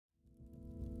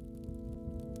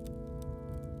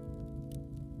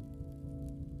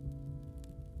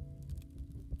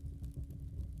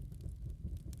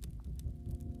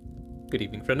Good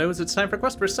evening, friendos. It's time for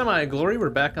Quest for Semi-Glory. We're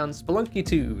back on Spelunky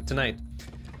 2 tonight.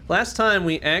 Last time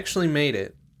we actually made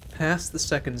it past the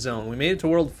second zone. We made it to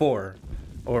World 4,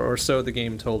 or so the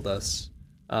game told us.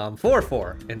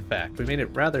 4-4, in fact. We made it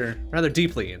rather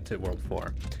deeply into World 4.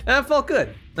 And that felt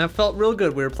good. That felt real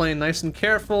good. We were playing nice and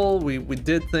careful. We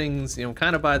did things, you know,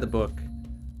 kind of by the book.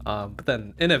 But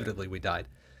then, inevitably, we died.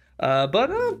 But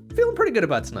feeling pretty good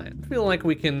about tonight. Feeling like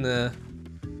we can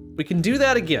do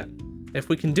that again. If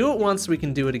we can do it once, we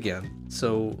can do it again.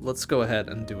 So let's go ahead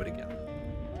and do it again.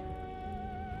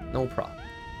 No problem.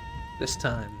 This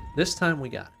time we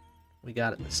got it. We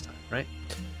got it this time, right?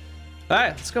 All right,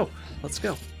 let's go. Let's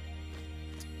go.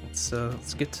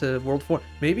 Let's get to World 4.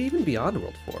 Maybe even beyond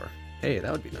World 4. Hey,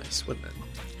 that would be nice, wouldn't it?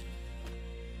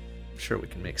 I'm sure we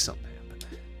can make something happen.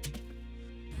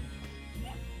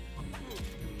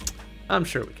 I'm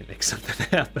sure we can make something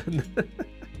happen.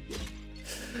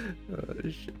 Oh,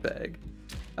 shitbag.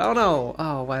 Oh no!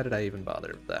 Oh, why did I even bother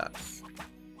with that?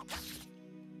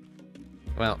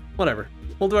 Well, whatever.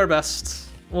 We'll do our best.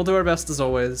 We'll do our best as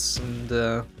always, and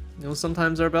you know,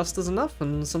 sometimes our best is enough,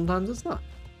 and sometimes it's not.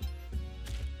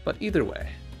 But either way,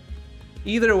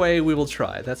 we will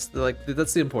try. That's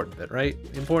the important bit, right?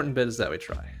 The important bit is that we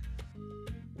try.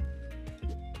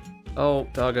 Oh,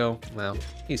 doggo. Well,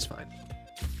 he's fine.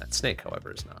 That snake,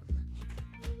 however, is not.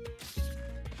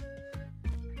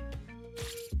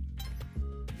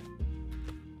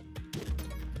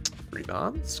 Three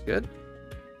bombs, good.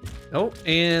 Oh,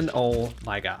 and oh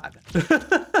my god.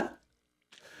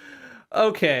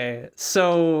 Okay,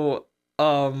 so,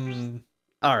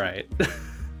 alright.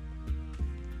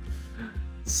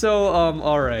 So,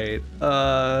 alright.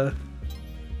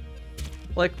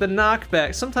 Like the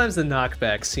knockback, sometimes the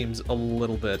knockback seems a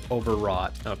little bit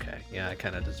overwrought. Okay, yeah, I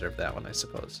kind of deserve that one, I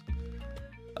suppose.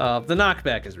 The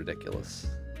knockback is ridiculous.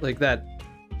 Like that,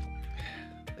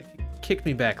 kicked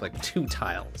me back like 2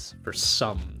 tiles for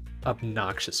some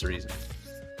obnoxious reason.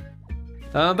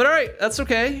 But alright, that's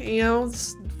okay. You know,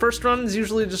 first run is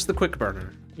usually just the quick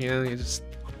burner. You know, you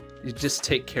just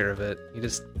take care of it. You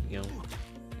just, you know,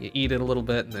 you eat it a little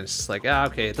bit and then it's just like, ah,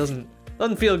 okay, it doesn't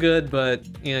feel good, but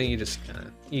you know, you just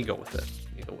kinda, you go with it.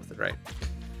 You go with it, right?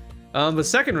 But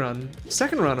second run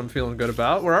I'm feeling good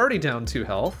about. We're already down 2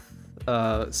 health.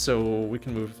 So we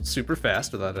can move super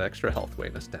fast without extra health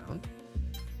weighing us down.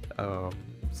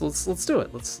 So let's do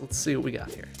it. Let's see what we got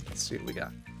here. Let's see what we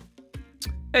got.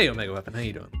 Hey, Omega Weapon, how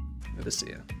you doing? Good to see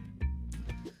you.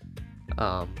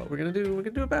 But we're gonna do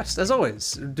our best as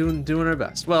always. Doing our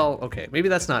best. Well, okay, maybe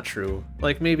that's not true.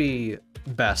 Like maybe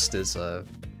best is a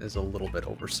little bit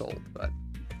oversold, but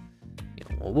you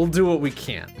know, we'll do what we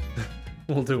can.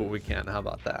 We'll do what we can. How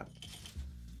about that?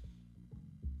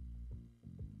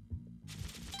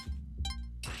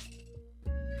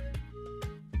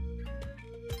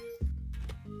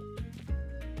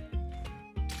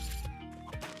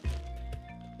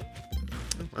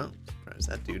 Wow, surprised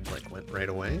that dude like went right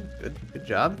away. Good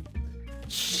job.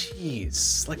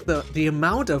 Jeez, like the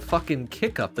amount of fucking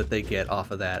kick up that they get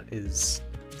off of that is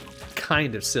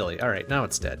kind of silly. All right, now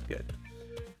it's dead. Good.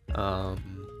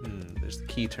 There's the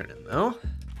key turn in though.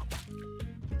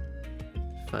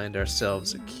 Find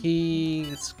ourselves a key.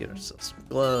 Let's get ourselves some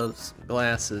gloves, some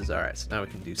glasses. All right, so now we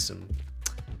can do some.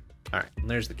 All right, and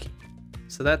there's the key.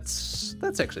 So that's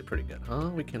actually pretty good, huh?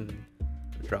 We can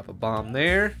drop a bomb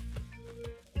there.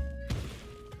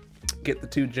 Get the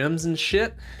 2 gems and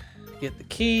shit. Get the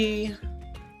key.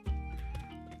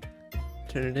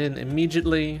 Turn it in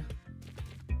immediately.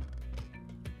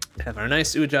 Have our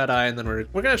nice Ujat Eye, and then we're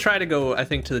gonna try to go, I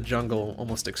think, to the jungle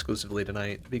almost exclusively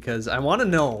tonight because I want to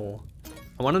know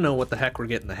what the heck we're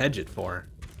getting the Hedged for.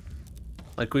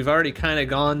 Like we've already kind of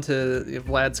gone to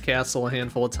Vlad's castle a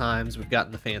handful of times. We've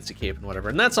gotten the fancy cape and whatever,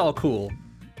 and that's all cool.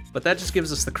 But that just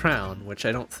gives us the crown, which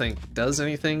I don't think does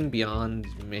anything beyond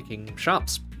making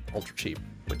shops ultra cheap,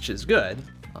 which is good,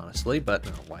 honestly, but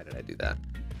no, why did I do that?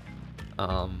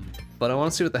 But I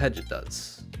want to see what the Hedged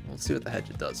does. Let's see what the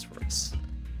Hedged does for us.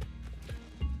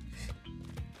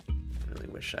 Really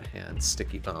wish I had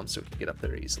sticky bombs so we could get up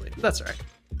there easily, but that's alright.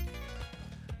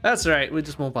 That's alright, we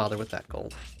just won't bother with that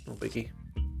gold. No biggie.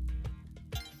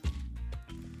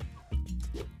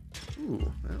 Ooh,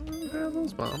 I don't have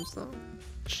those bombs though.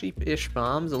 Cheap-ish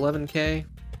bombs, 11k.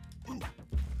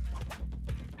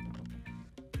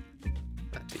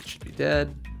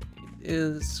 Dead. It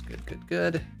is.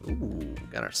 Good. Ooh,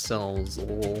 got ourselves a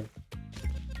little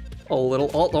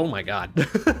alt. Oh my god.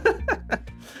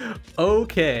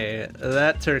 Okay,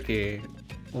 that turkey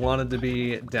wanted to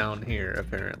be down here,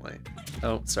 apparently.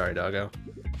 Oh, sorry, doggo.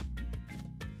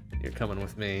 You're coming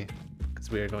with me,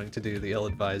 because we are going to do the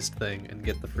ill-advised thing and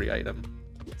get the free item.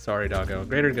 Sorry, doggo.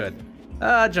 Greater good.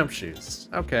 Jump shoes.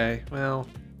 Okay, well,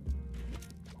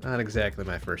 not exactly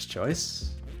my first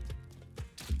choice.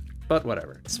 But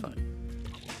whatever, it's fine.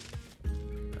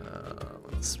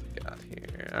 What else we got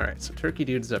here? Alright, so turkey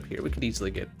dude's up here. We could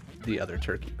easily get the other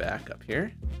turkey back up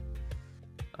here.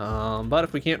 But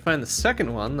if we can't find the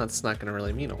second one, that's not going to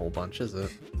really mean a whole bunch, is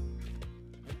it?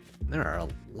 There are a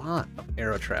lot of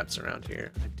arrow traps around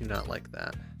here. I do not like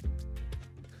that.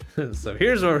 So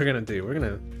here's what we're going to do. We're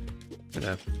gonna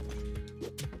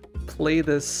play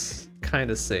this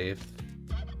kind of safe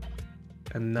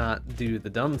and not do the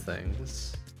dumb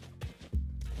things.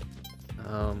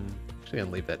 Actually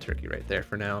gonna leave that turkey right there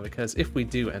for now, because if we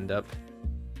do end up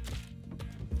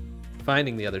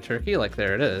finding the other turkey, like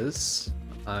there it is,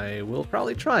 I will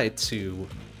probably try to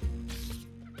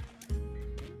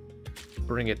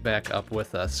bring it back up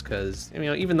with us, because, you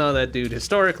know, even though that dude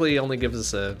historically only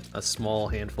gives us a small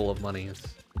handful of monies,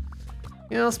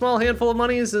 you know, a small handful of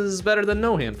monies is better than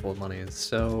no handful of monies,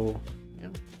 so, you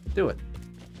know, do it.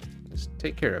 Just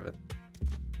take care of it.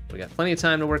 We got plenty of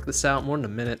time to work this out, more than a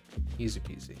minute, easy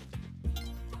peasy.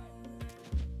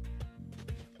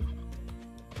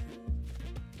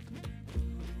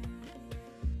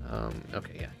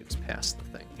 Okay, yeah, he was past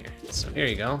the thing here. So here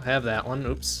you go, have that one.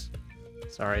 Oops.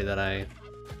 Sorry that I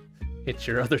hit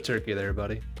your other turkey there,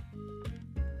 buddy.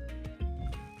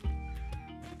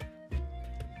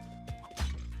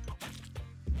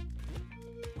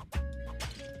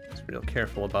 Just real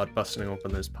careful about busting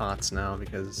open those pots now,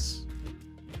 because,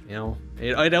 you know,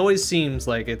 it always seems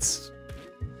like it's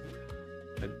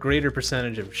a greater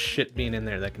percentage of shit being in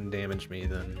there that can damage me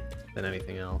than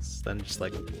anything else, than just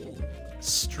like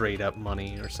straight up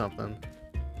money or something.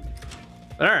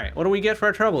 But alright, what do we get for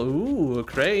our trouble? Ooh, a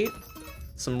crate.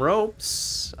 Some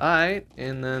ropes. Alright,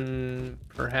 and then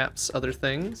perhaps other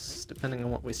things, depending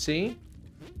on what we see.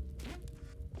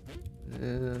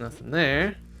 Nothing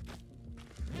there.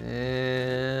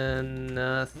 And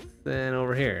nothing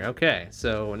over here. Okay,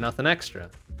 so nothing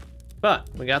extra. But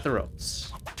we got the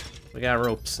ropes. We got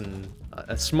ropes and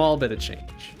a small bit of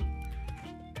change.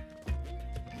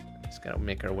 Just gotta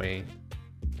make our way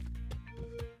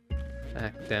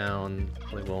back down.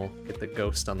 Hopefully we'll get the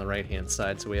ghost on the right-hand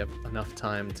side so we have enough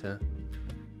time to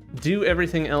do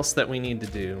everything else that we need to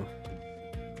do.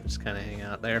 Just kind of hang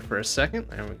out there for a second.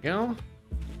 There we go.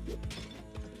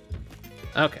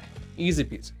 Okay, easy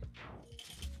peasy.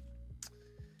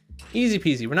 Easy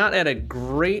peasy. We're not at a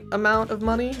great amount of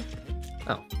money.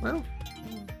 Oh, well,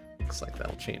 looks like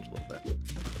that'll change a little bit.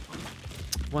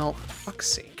 Well,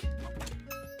 fuck's sake.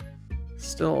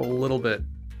 Still a little bit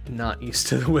not used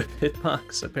to the whip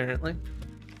hitbox, apparently.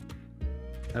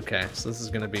 Okay, so this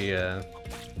is gonna be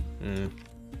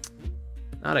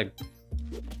not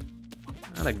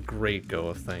a great go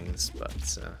of things,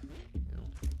 but you know,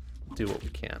 do what we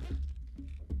can.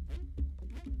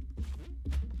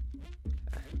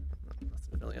 Okay,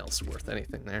 nothing really else worth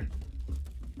anything there.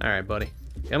 All right, buddy,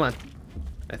 come on.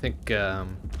 I think. Oh,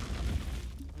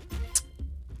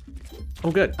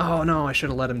 good. Oh no, I should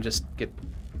have let him just get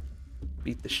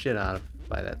beat the shit out of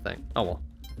by that thing. Oh well.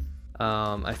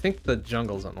 I think the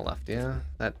jungle's on the left. Yeah,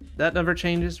 that never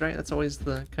changes, right? That's always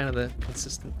the kind of the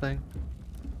consistent thing.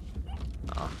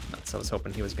 Oh, nuts. I was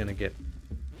hoping he was gonna get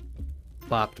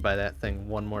bopped by that thing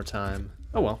one more time.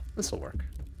 Oh well, this'll work.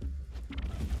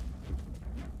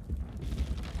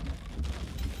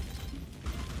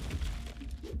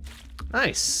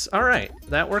 Nice. All right,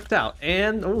 that worked out.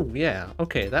 And oh yeah,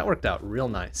 okay, that worked out real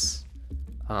nice.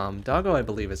 Doggo, I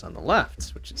believe, is on the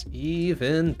left, which is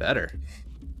even better.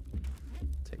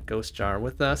 Take Ghost Jar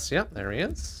with us. Yep, there he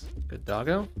is. Good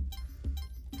doggo.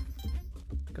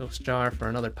 Ghost Jar for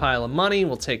another pile of money.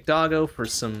 We'll take Doggo for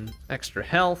some extra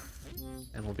health,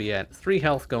 and we'll be at 3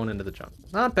 health going into the jungle.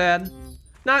 Not bad.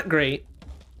 Not great.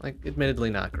 Like,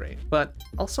 admittedly not great, but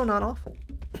also not awful.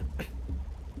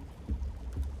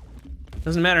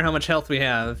 Doesn't matter how much health we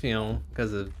have, you know,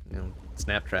 because of, you know,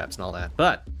 snap traps and all that,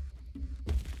 but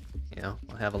you know,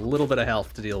 we'll have a little bit of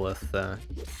health to deal with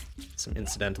some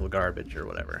incidental garbage or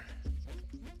whatever.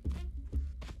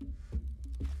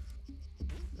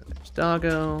 There's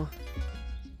Doggo.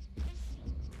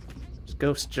 There's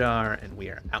Ghost Jar, and we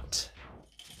are out.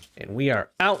 And we are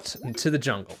out into the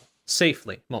jungle.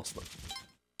 Safely, mostly.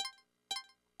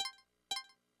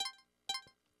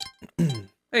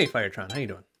 Hey, Firetron, how you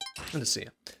doing? Good to see you.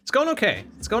 It's going okay.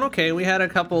 It's going okay. We had a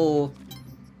couple,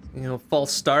 you know,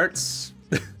 false starts.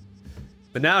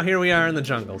 But now here we are in the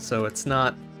jungle, so it's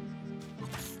not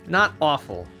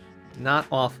awful. Not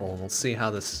awful. We'll see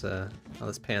how this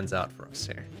pans out for us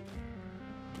here.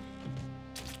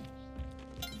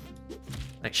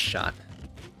 Nice shot.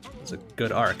 It's a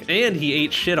good arc. And he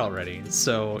ate shit already,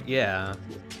 so yeah,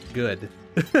 good.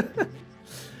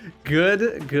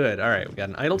 Good. All right, we got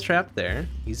an idle trap there.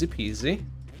 Easy peasy.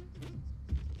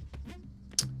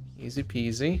 Easy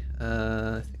peasy.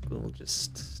 I think we'll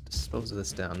just dispose of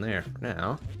this down there for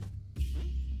now.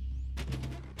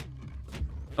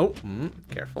 Oh,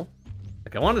 careful.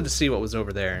 Like, I wanted to see what was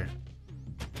over there.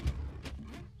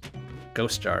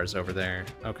 Ghost jars over there.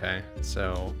 Okay,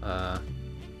 so,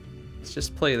 let's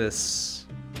just play this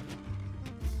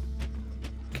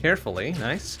carefully.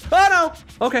 Nice. Oh,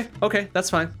 no! Okay, that's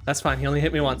fine. That's fine. He only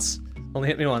hit me once.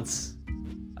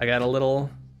 I got a little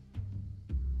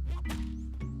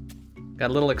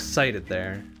excited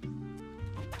there.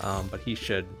 But he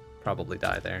should probably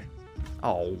die there.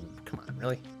 Oh, come on,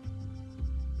 really?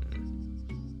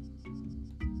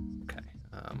 Okay,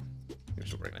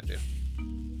 here's what we're gonna do.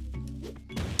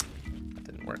 That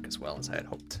didn't work as well as I had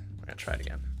hoped. We're gonna try it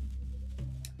again.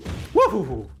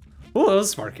 Woohoo! Oh, that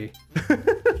was sparky.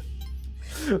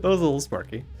 That was a little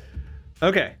sparky.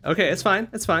 Okay, it's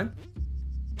fine.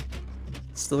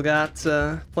 Still got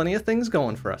plenty of things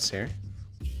going for us here.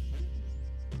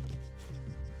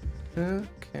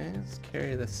 Okay, let's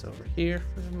carry this over here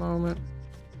for a moment.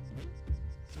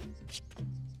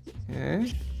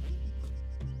 Okay.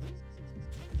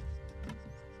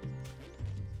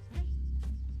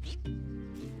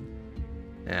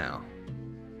 Now,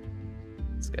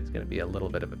 this guy's gonna be a little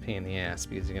bit of a pain in the ass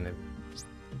because you're gonna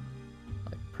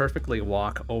like perfectly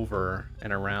walk over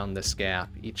and around this gap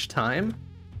each time,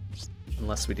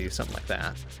 unless we do something like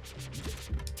that.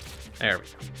 There we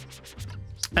go.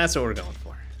 That's what we're going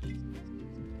for.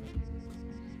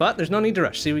 But there's no need to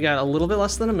rush. See, we got a little bit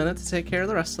less than a minute to take care of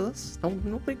the rest of this.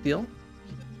 No big deal.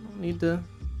 Don't need to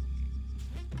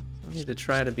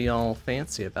try to be all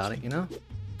fancy about it, you know?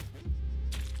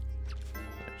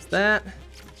 There's that.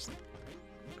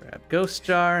 Grab Ghost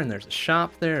Jar, and there's a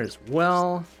shop there as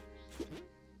well.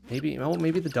 Maybe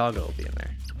the doggo will be in there.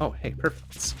 Oh, hey,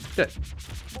 perfect.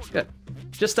 Good.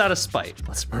 Just out of spite,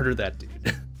 let's murder that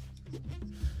dude.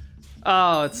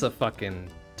 Oh, it's a fucking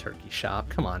turkey shop.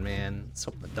 Come on, man. Let's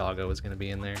hope the doggo is gonna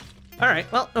be in there. All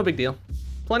right, well, no big deal.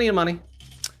 Plenty of money.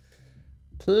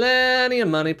 Plenty of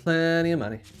money.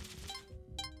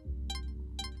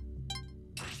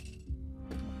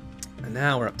 And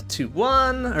now we're up to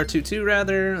 2-1, or 2-2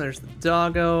 rather. There's the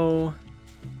doggo.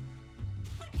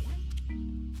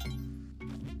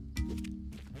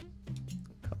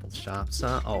 Couple shops,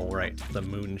 huh? Oh, right, the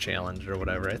moon challenge or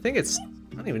whatever. I think it's,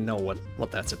 I don't even know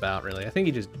what that's about really. I think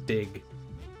you just dig.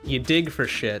 You dig for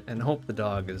shit and hope the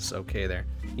dog is okay there.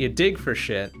 You dig for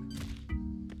shit.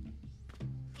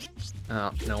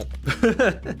 Oh, nope.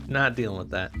 Not dealing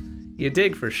with that. You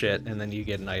dig for shit and then you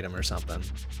get an item or something,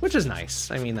 which is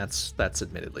nice. I mean, that's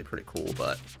admittedly pretty cool,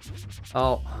 but...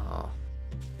 Oh.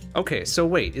 Okay, so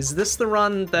wait, is this the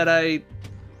run that I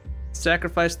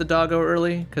sacrificed the doggo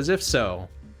early? Because if so,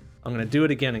 I'm gonna do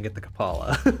it again and get the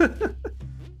Kapala.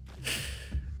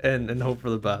 and hope for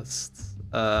the best.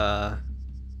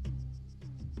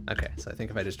 Okay, so I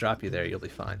think if I just drop you there, you'll be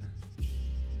fine.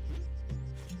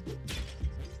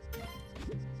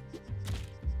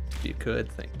 If you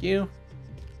could, thank you.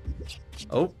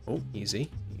 Oh, easy.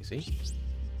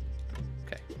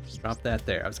 Okay, just drop that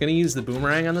there. I was gonna use the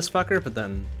boomerang on this fucker, but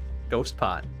then Ghost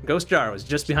Jar was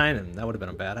just behind him. That would have been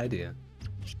a bad idea.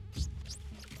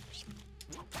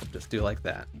 Just do like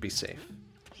that, be safe.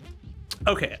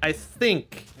 Okay, I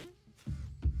think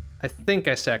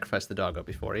I sacrificed the doggo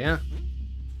before, yeah?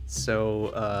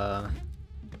 So,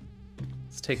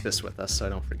 let's take this with us so I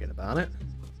don't forget about it.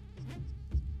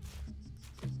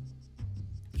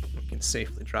 We can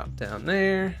safely drop down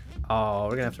there. Oh,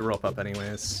 we're gonna have to rope up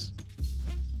anyways.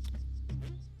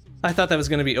 I thought that was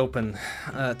gonna be open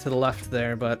to the left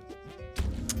there, but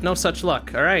no such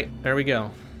luck. All right, there we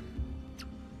go.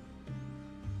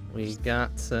 We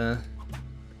got, oh,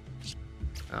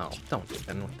 don't dip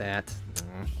in with that.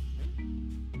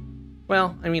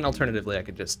 Well, I mean, alternatively, I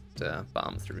could just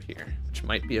bomb through here, which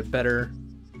might be a better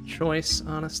choice,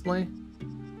 honestly.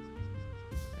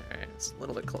 Alright, it's a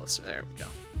little bit closer. There we go.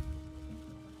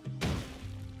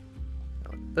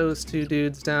 Those two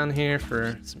dudes down here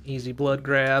for some easy blood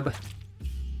grab.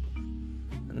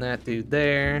 And that dude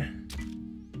there.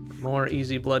 More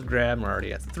easy blood grab. We're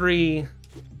already at 3.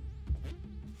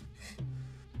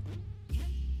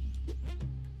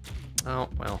 Oh,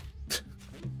 well.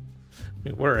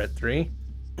 We were at 3.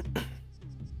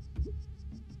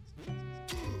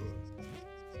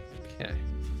 Okay.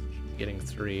 Getting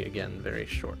 3 again very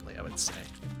shortly, I would say.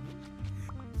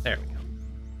 There we go.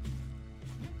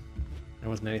 There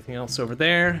wasn't anything else over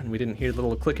there, and we didn't hear the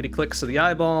little clickety clicks of the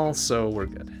eyeball, so we're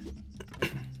good.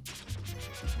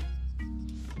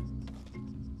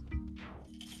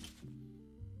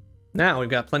 Now we've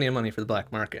got plenty of money for the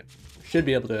black market. Should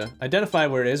be able to identify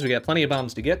where it is. We got plenty of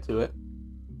bombs to get to it.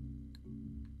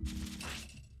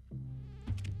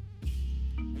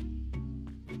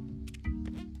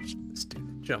 Let's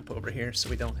jump over here so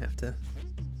we don't have to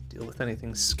deal with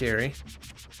anything scary.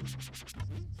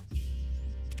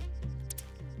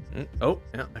 Oh,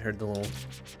 yeah, I heard the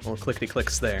little clickety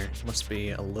clicks there. Must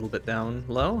be a little bit down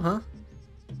low, huh?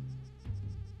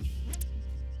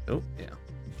 Oh, yeah.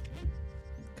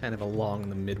 Kind of along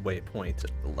the midway point of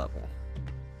the level.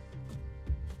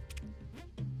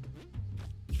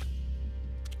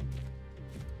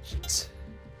 Shit.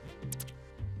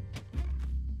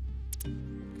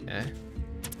 Okay.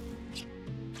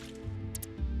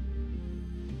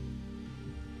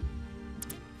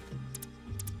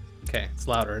 Okay, it's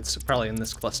louder. It's probably in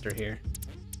this cluster here.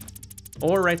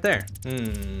 Or right there.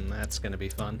 That's gonna be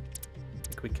fun. I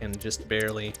think we can just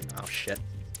barely... Oh, shit.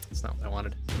 That's not what I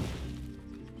wanted.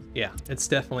 Yeah, it's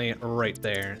definitely right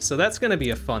there. So that's gonna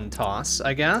be a fun toss,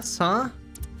 I guess, huh?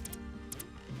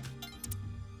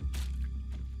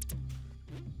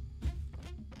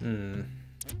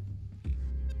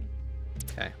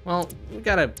 Okay, well, we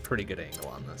got a pretty good angle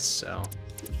on this, so...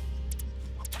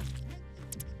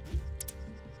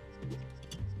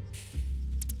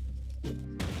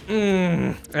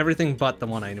 Everything but the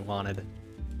one I wanted.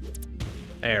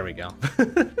 There we go.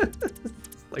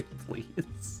 Like,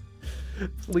 please.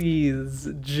 Please,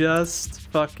 just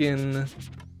fucking...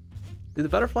 Do the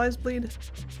butterflies bleed?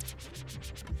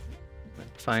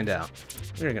 Find out.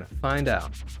 We're gonna find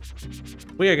out.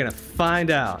 We are gonna find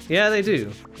out. Yeah, they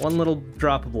do. One little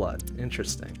drop of blood.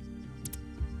 Interesting.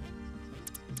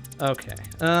 Okay.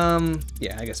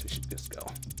 Yeah, I guess we should just go.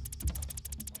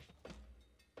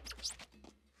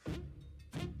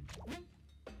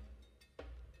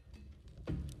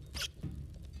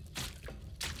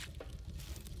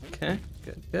 Okay,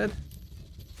 good.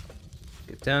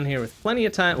 Get down here with plenty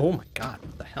of time. Oh my god,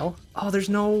 what the hell? Oh, there's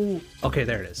no... Okay,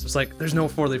 there it is. It's like, there's no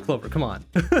four-leaf clover. Come on.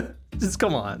 Just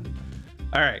come on.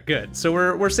 All right, good. So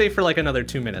we're safe for like another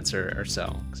 2 minutes or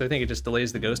so. Because I think it just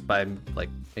delays the ghost by like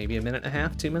maybe a minute and a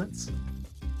half, 2 minutes.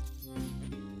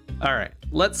 All right,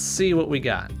 let's see what we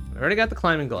got. We already got the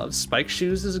climbing gloves. Spike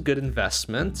shoes is a good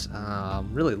investment.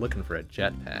 I'm really looking for a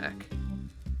jetpack.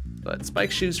 But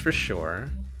spike shoes for sure.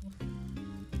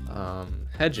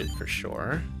 Hedge it for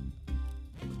sure.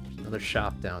 Another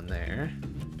shop down there.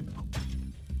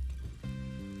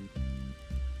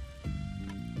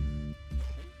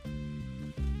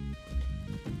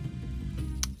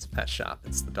 It's a pet shop.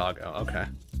 It's the doggo. Okay.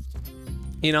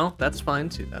 You know, that's fine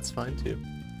too. That's fine too.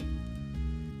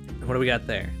 What do we got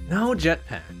there? No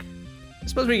jetpack. I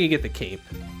suppose we could get the cape.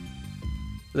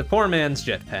 The poor man's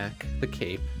jetpack. The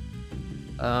cape.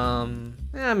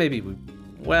 Yeah, maybe we...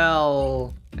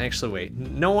 Well... Actually, wait.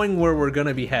 Knowing where we're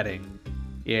gonna be heading,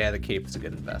 yeah, the cape is a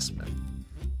good investment.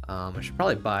 I should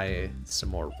probably buy some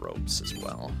more ropes as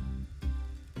well.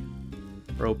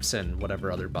 Ropes and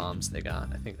whatever other bombs they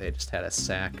got. I think they just had a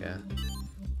sack,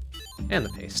 and the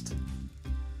paste.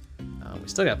 We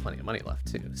still got plenty of money left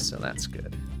too, so that's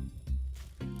good.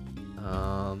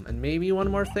 And maybe one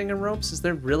more thing in ropes. Is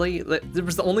there really? There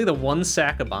was only the one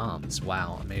sack of bombs.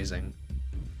 Wow, amazing.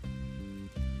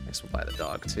 I guess we'll buy the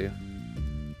dog too.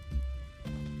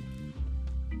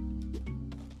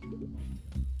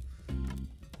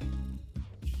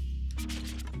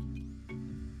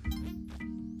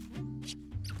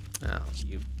 Oh,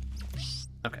 you...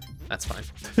 Okay, that's fine.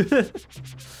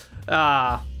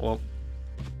 Well,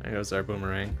 there goes our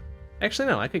boomerang. Actually,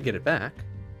 no, I could get it back.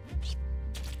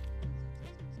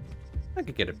 I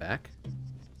could get it back.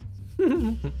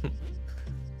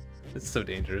 It's so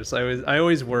dangerous. I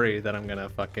always worry that I'm gonna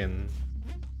fucking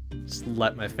just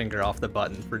let my finger off the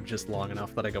button for just long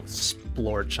enough that I go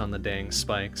splorch on the dang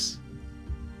spikes.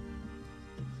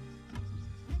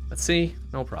 Let's see.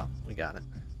 No problem. We got it.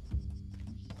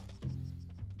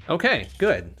 Okay,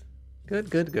 good. Good.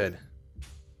 Good.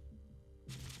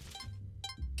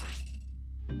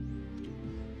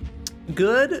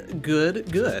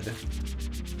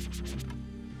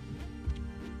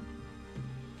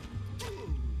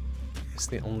 I guess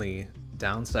the only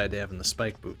downside to having the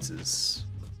spike boots is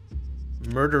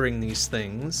murdering these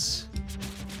things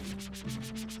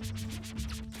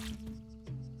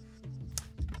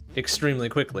extremely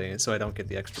quickly so I don't get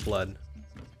the extra blood.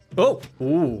 Oh!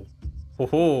 Ooh! Ho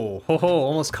ho!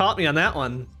 Almost caught me on that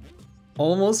one.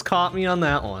 Almost caught me on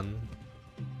that one.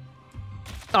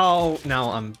 Oh,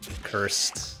 now I'm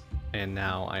cursed. And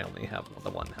now I only have the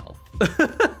 1 health.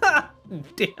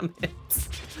 Damn it.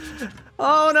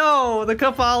 Oh no, the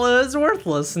Kafala is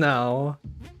worthless now.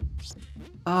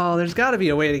 Oh, there's gotta be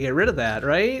a way to get rid of that,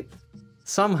 right?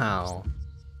 Somehow,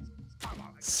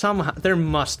 there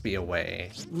must be a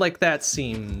way. Like, that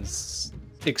seems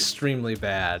extremely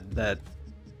bad that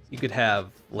you could have,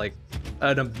 like,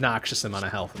 an obnoxious amount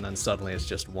of health and then suddenly it's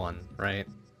just 1, right?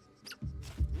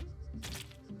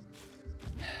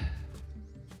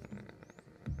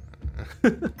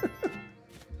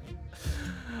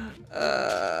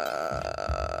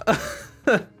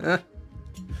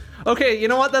 Okay, you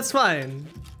know what? That's fine.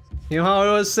 You know how I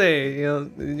always say, you know,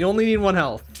 you only need 1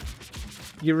 health.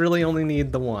 You really only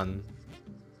need the 1.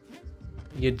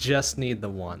 You just need the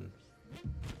 1.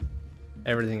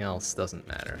 Everything else doesn't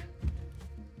matter.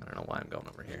 I don't know why I'm going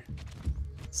over here.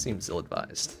 Seems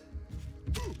ill-advised.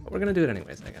 But we're gonna do it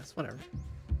anyways, I guess. Whatever.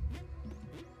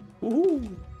 Woohoo!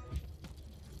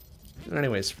 Do it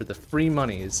anyways for the free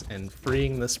monies and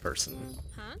freeing this person.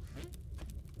 Huh?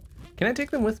 Can I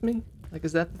take them with me? Like,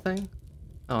 is that the thing?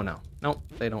 Oh no. Nope,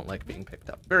 they don't like being picked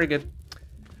up. Very good.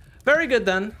 Very good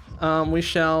then. We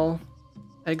shall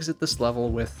exit this level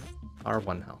with our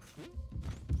 1 health.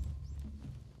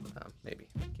 Maybe.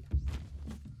 Thank you.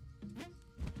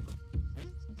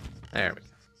 There we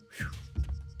go.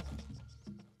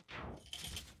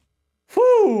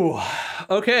 Whew.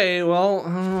 Okay, well,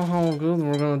 I don't know how good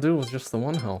we're gonna do with just the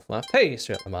 1 health left. Hey,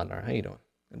 Straight Lamondar, how you doing?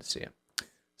 Good to see you.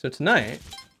 So tonight...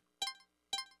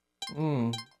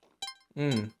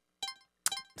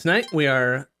 Tonight we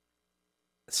are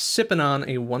sipping on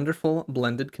a wonderful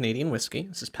blended Canadian whiskey.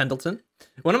 This is Pendleton.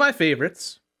 One of my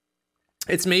favorites.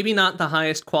 It's maybe not the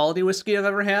highest quality whiskey I've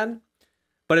ever had,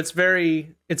 but it's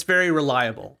very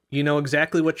reliable. You know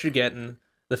exactly what you're getting.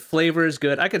 The flavor is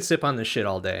good. I could sip on this shit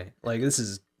all day. Like, this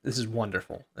is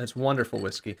wonderful. It's wonderful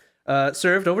whiskey.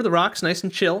 Served over the rocks, nice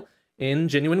and chill, in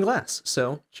genuine glass.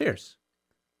 So, cheers.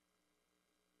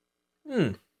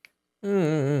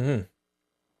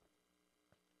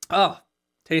 Oh,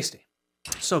 tasty.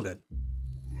 So good.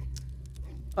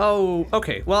 Oh,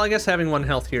 okay. Well, I guess having 1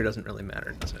 health here doesn't really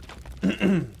matter, does it?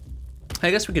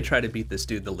 I guess we could try to beat this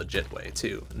dude the legit way,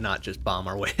 too. Not just bomb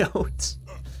our way out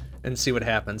and see what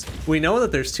happens. We know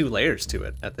that there's 2 layers to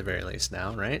it, at the very least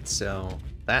now, right? So,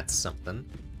 that's something.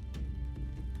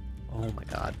 Oh my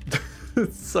god.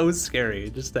 It's so scary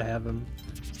just to have him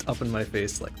just up in my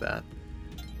face like that.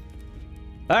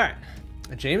 Alright.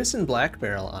 A Jameson Black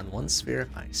Barrel on 1 sphere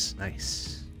of ice.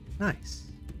 Nice. Nice.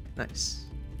 Nice.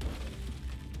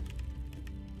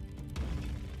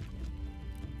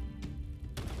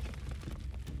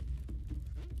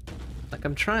 Like,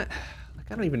 I'm trying...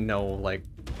 Like, I don't even know, like...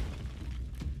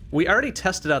 We already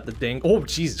tested out the Oh,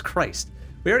 Jesus Christ.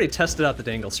 We already tested out the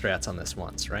dangle strats on this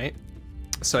once, right?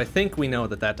 So I think we know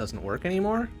that that doesn't work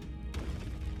anymore.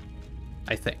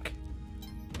 I think.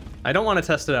 I don't want to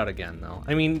test it out again, though.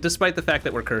 I mean, despite the fact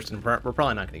that we're cursed, and we're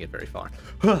probably not going to get very far.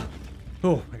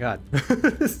 Oh, my God.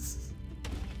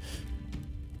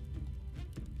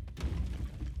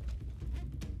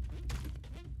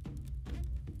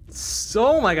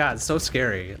 Oh my god, so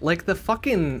scary. Like, the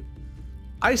fucking...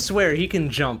 I swear he can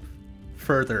jump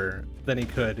further than he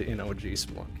could in OG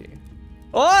Spelunky.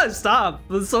 Oh, stop!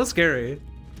 That's so scary.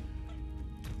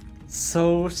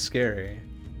 So scary.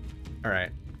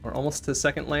 Alright, we're almost to the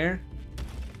 2nd layer.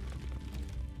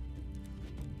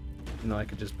 You know, I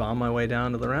could just bomb my way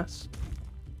down to the rest.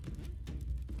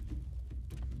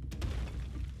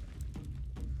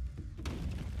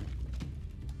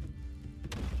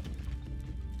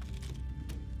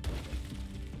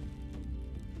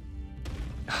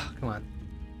 Come on.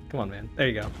 Come on, man. There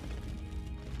you go.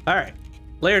 Alright.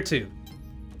 Layer 2.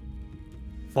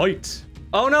 Fight.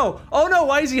 Oh no! Oh no!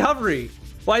 Why is he hovering?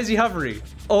 Why is he hovering?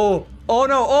 Oh. Oh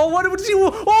no. Oh, what is he?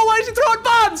 Oh, why is he throwing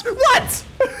bombs? What?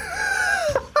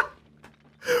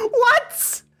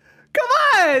 What? Come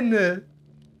on!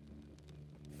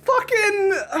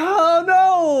 Fucking... Oh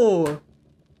no!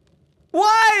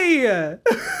 Why?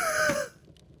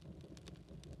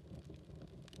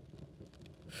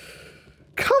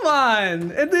 Come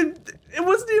on! And then it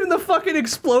wasn't even the fucking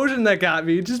explosion that got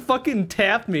me. It just fucking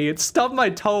tapped me. It stubbed my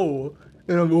toe.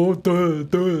 And I'm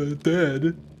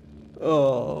dead.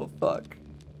 Oh, fuck.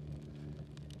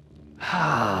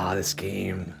 Ah, this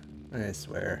game. I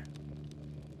swear.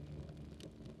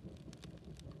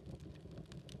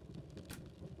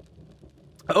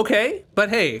 Okay, but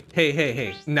hey.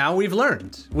 Now we've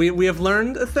learned. We have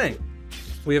learned a thing.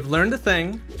 We have learned a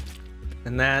thing,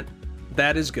 and that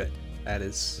is good. That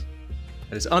is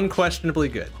unquestionably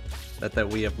good that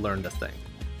we have learned a thing.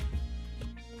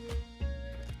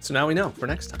 So now we know for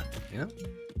next time, you know?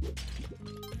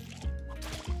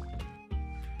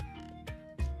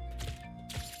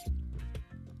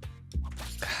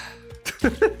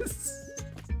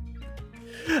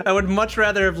 I would much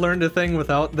rather have learned a thing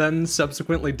without then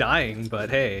subsequently dying, but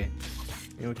hey,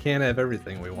 you know, we can't have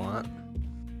everything we want.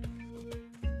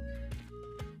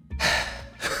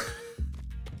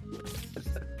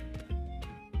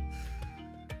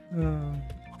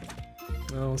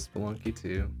 Oh, Spelunky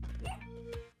 2.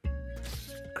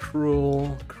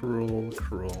 Cruel, cruel,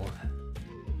 cruel.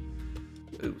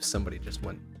 Ooh, somebody just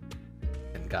went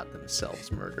and got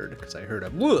themselves murdered because I heard a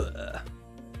whoa.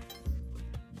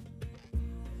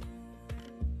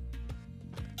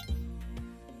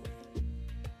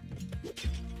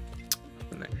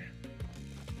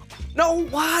 No,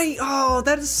 why? Oh,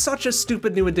 that is such a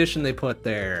stupid new addition they put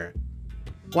there.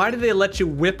 Why did they let you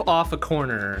whip off a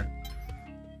corner?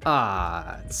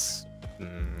 Ah, it's...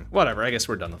 whatever, I guess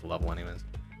we're done with the level anyways.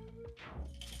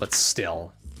 But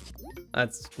still.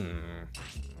 That's...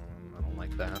 I don't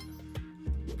like that.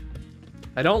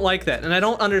 I don't like that, and I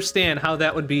don't understand how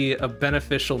that would be a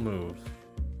beneficial move.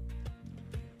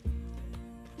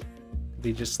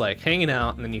 Be just like hanging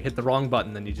out, and then you hit the wrong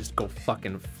button, then you just go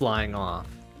fucking flying off.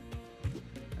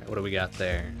 Alright, what do we got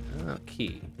there? Oh,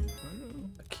 key.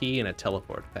 A key and a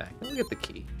teleport pack. Look at the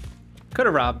key. Could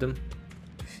have robbed him.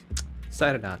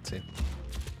 Decided not to.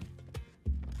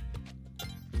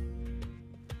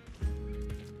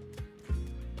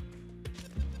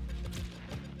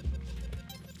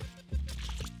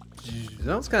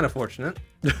 That was kind of fortunate.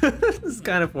 It's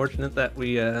kind of fortunate that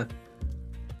we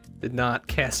did not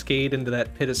cascade into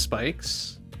that pit of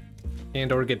spikes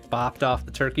and or get bopped off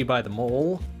the turkey by the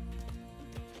mole.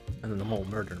 And then the mole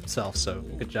murdered himself, so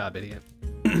good job, idiot.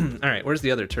 Alright, where's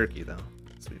the other turkey, though?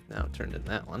 So we've now turned in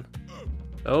that one.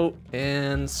 Oh,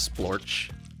 and Splorch.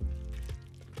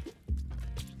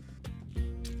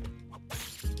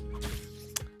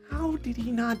 How did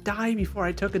he not die before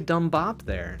I took a dumb bop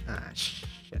there? Ah,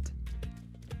 shit.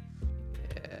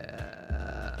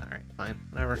 Yeah, alright, fine,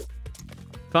 whatever.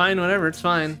 Fine, whatever, it's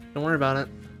fine. Don't worry about it.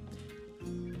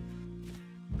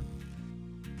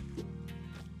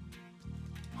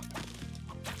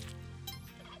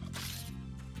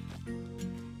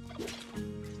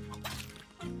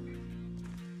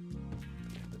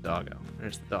 Doggo.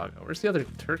 There's the doggo. Where's the other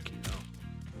turkey, though?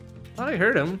 Thought I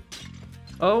heard him.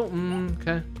 Oh,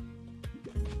 okay.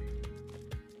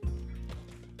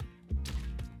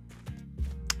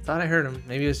 Thought I heard him.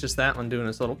 Maybe it's just that one doing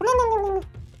this little...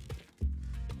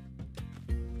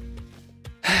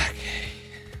 Okay.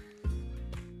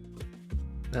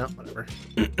 No, whatever.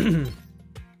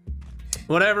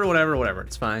 Whatever.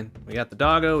 It's fine. We got the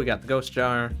doggo, we got the ghost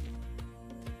jar.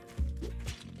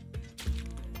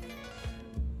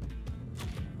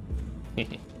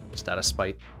 Just out of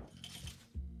spite.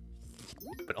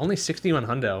 But only 61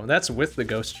 hundo. That's with the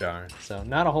ghost jar, so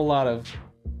not a whole lot of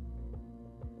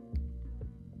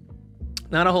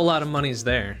monies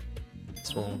there.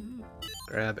 So we'll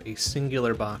grab a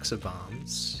singular box of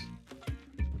bombs.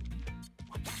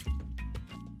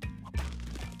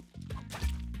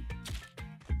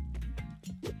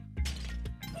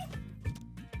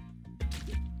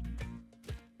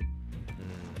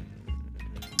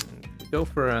 Go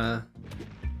for a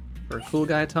cool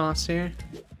guy toss here.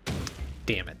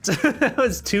 Damn it. That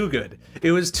was too good.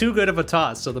 It was too good of a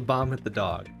toss, so the bomb hit the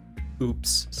dog.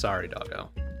 Oops. Sorry, doggo.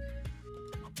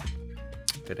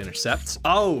 Good intercept.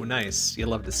 Oh, nice. You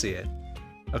love to see it.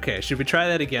 Okay, should we try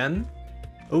that again?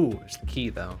 Oh, there's the key,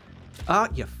 though. Ah,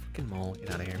 you fucking mole.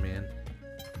 Get out of here, man.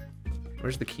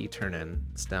 Where's the key turn in?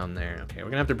 It's down there. Okay, we're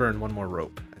gonna have to burn one more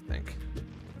rope, I think.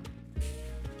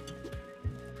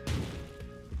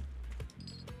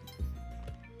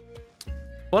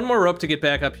 One more rope to get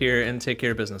back up here and take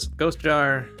care of business with Ghost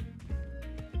Jar.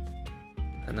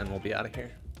 And then we'll be out of here.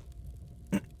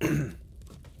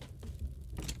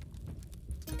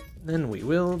 Then we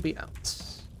will be out.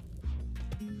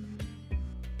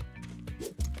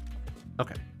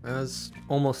 Okay, that was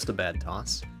almost a bad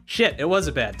toss. Shit, it was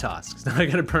a bad toss, because now I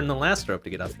gotta burn the last rope to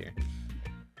get up here.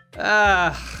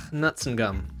 Ah, nuts and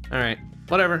gum. Alright,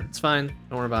 whatever, it's fine.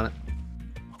 Don't worry about it.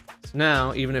 So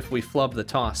now, even if we flub the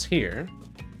toss here,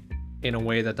 in a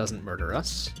way that doesn't murder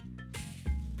us.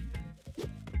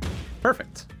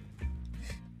 Perfect.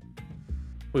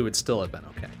 We would still have been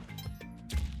okay.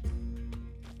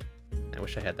 I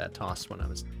wish I had that toss when I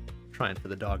was trying for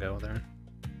the doggo there.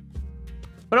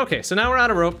 But okay, so now we're out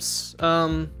of ropes.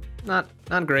 Not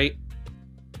great.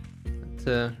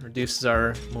 It reduces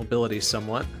our mobility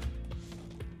somewhat.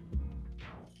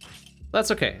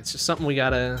 That's okay, it's just something we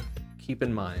gotta keep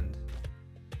in mind.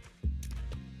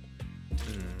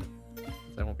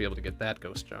 I won't be able to get that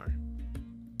ghost jar.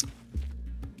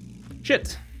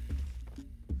 Shit.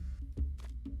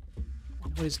 I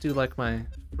always do like my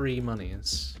free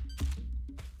monies.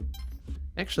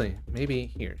 Actually,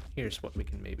 maybe here's what we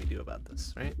can maybe do about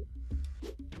this, right?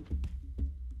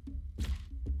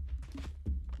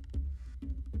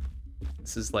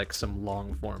 This is like some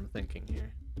long form thinking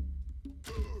here.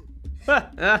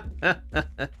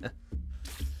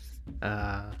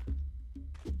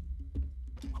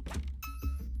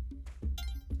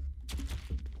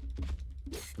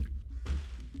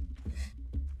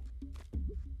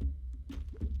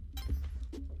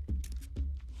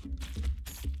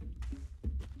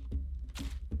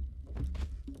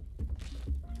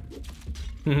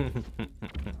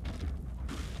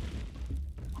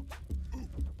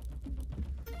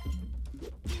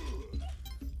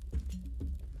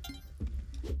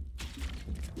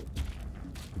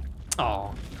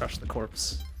 Oh, crush the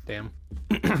corpse. Damn.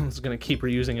 He's gonna keep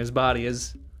reusing his body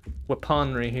as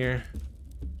weaponry here.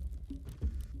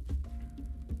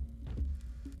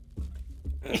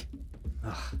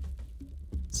 Ugh.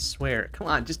 Swear. Come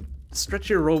on, just stretch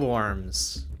your robo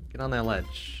arms. Get on that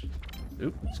ledge.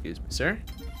 Oop, excuse me, sir.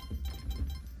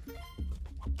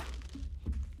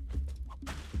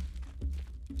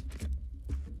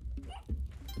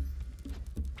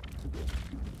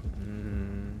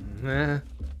 I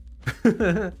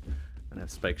don't have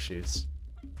spike shoes.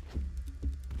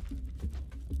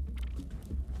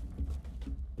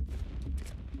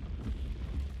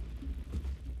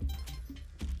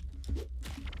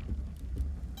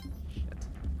 Shit.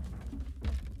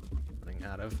 Running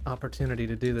out of opportunity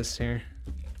to do this here.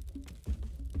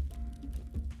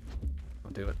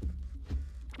 I'll do it.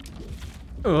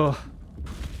 Oh.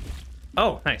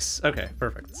 Oh, nice. Okay,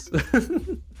 perfect.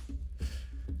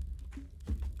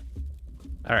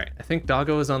 Alright, I think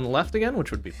Doggo is on the left again,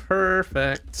 which would be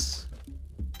perfect.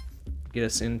 Get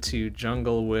us into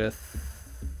jungle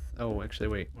with... Oh, actually,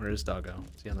 wait. Where is Doggo?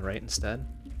 Is he on the right instead?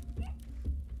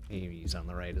 He's on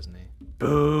the right, isn't he?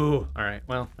 Boo! Alright,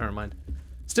 well, never mind.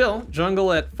 Still,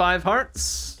 jungle at 5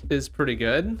 hearts is pretty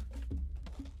good.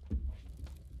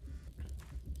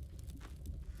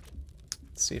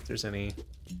 Let's see if there's any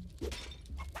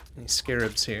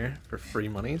scarabs here for free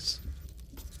monies.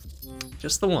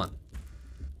 Just the one.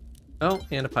 Oh,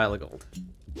 and a pile of gold.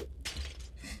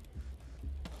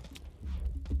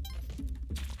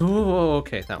 Oh,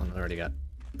 okay, that one already got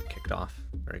kicked off.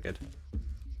 Very good.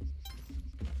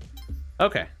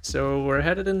 Okay, so we're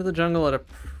headed into the jungle at a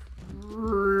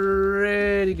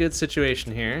pretty good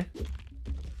situation here.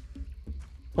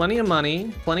 Plenty of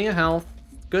money, plenty of health,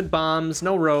 good bombs,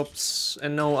 no ropes,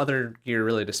 and no other gear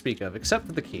really to speak of, except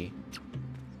for the key.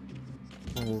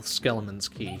 Little Skeleman's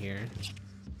key here.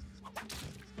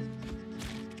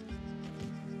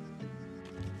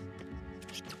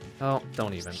 Oh,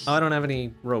 don't even. Oh, I don't have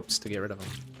any ropes to get rid of them.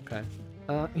 Okay.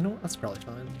 You know what? That's probably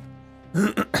fine.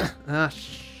 Okay,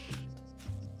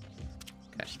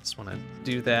 just want to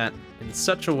do that in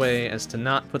such a way as to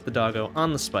not put the doggo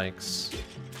on the spikes.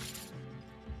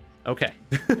 Okay.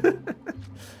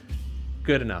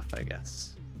 Good enough, I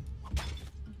guess.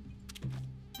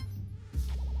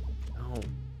 Oh,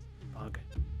 bug.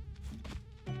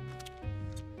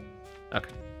 Okay.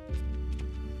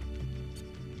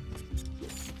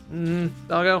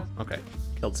 Doggo? Okay.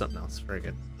 Killed something else. Very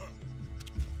good.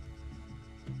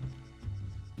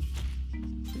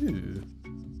 Ooh.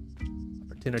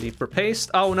 Opportunity for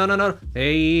paste. Oh, no, no, no.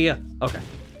 Hey. Okay.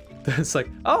 It's like,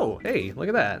 oh, hey, look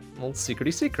at that. Little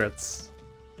secrety secrets.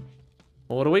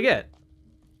 Well, what do we get?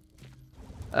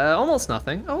 Almost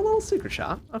nothing. Oh, a little secret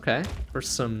shop. Okay. For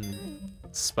some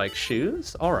spike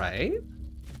shoes. All right.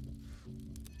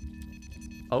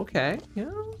 Okay.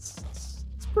 Yeah, it's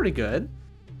pretty good.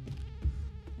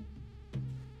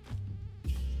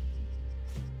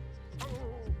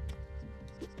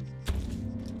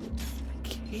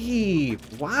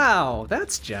 Wow,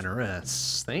 that's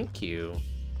generous. Thank you.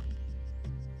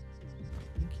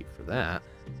 Thank you for that.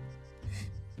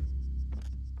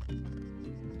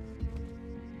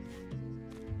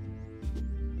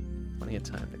 Plenty of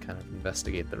time to kind of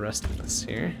investigate the rest of this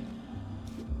here.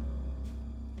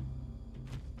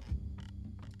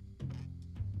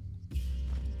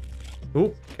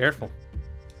 Ooh, careful.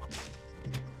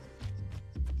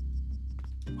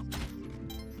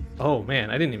 Oh man,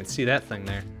 I didn't even see that thing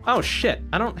there. Oh shit,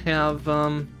 I don't have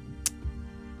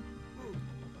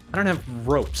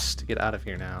ropes to get out of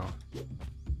here now.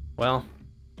 Well,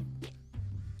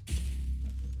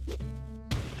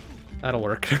 that'll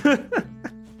work.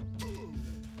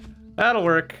 That'll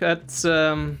work. That's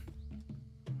not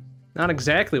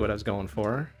exactly what I was going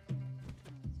for,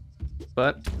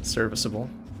 but serviceable.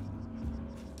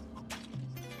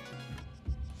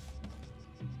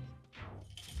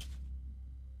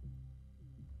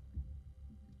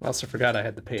 I also forgot I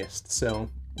had the paste, so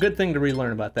Good thing to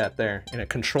relearn about that there in a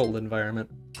controlled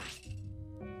environment.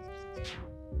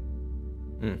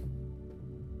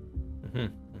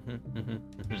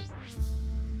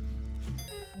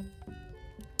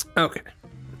 Okay.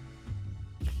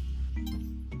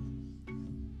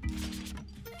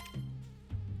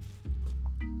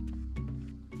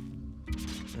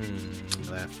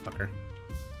 That fucker.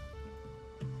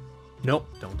 Nope,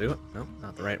 don't do it. Nope,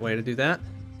 not the right way to do that.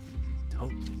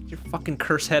 Don't get your fucking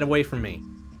curse head away from me.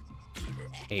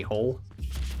 A-hole.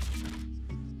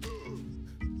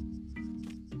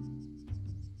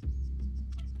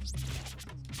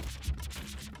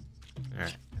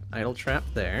 Alright, idle trap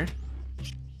there.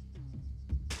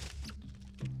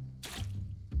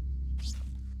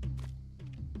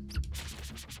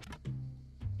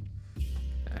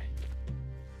 Okay.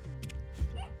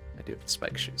 I do have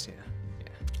spike shoes, yeah.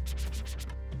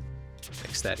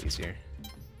 Makes that easier.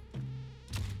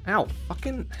 Ow,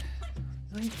 fucking...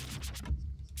 Really?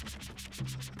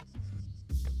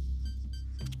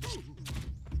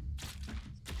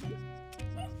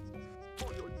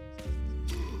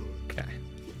 Okay.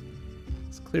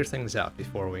 Let's clear things out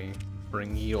before we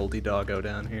bring ye olde doggo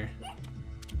down here. We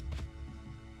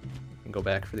can go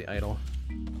back for the idol.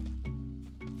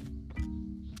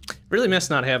 Really miss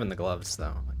not having the gloves,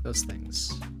 though. Like, those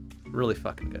things. Really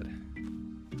fucking good.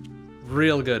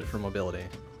 Real good for mobility.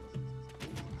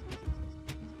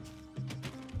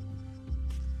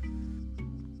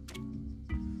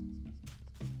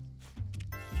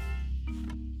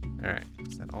 Alright,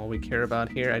 is that all we care about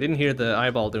here? I didn't hear the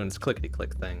eyeball doing its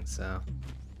clickety-click thing, so...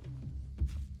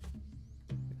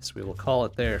 guess we will call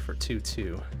it there for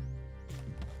 2-2.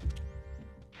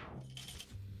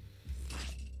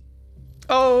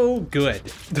 Oh, good.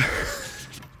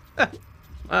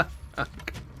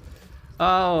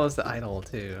 Oh, it's the idol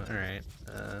too. Alright.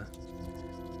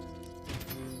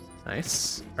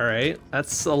 Nice. Alright,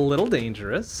 that's a little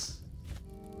dangerous.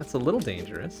 That's a little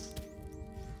dangerous.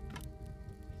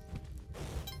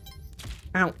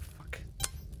 Ow, fuck.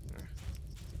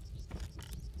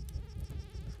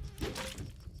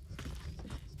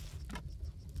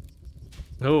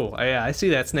 Oh, yeah, I see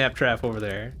that snap trap over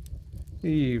there.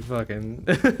 You fucking...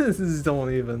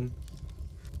 Don't even.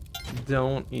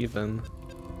 Don't even.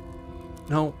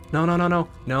 No, no, no, no, no,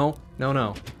 no, no,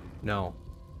 no, no.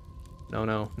 No,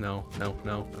 no, no, no,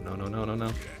 no, no, no, no, no,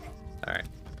 no. Alright.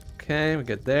 Okay, we're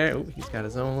good there. Ooh, he's got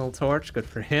his own little torch. Good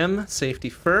for him. Safety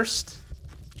first.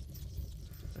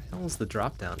 What the hell is the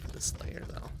drop down for this layer,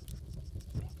 though?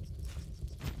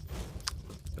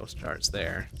 Ghost jar's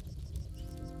there.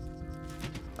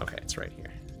 Okay, it's right here.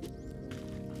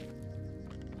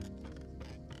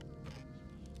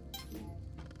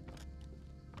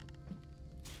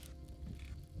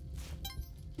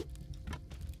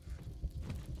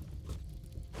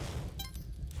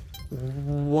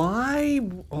 Why?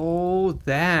 Oh,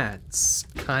 that's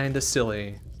kind of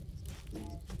silly.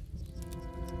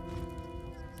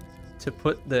 To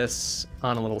put this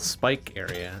on a little spike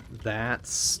area,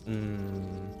 that's... I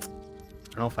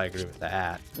don't know if I agree with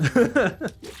that.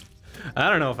 I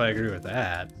don't know if I agree with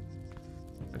that.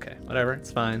 Okay, whatever,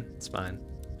 it's fine, it's fine.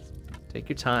 Take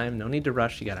your time, no need to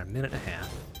rush, you got a minute and a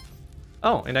half.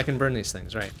 Oh, and I can burn these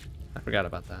things, right. I forgot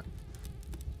about that.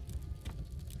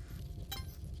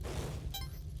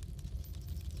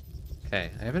 Okay,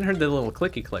 I haven't heard the little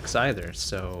clicky clicks either,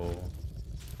 so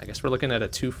I guess we're looking at a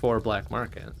 2-4 black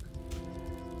market.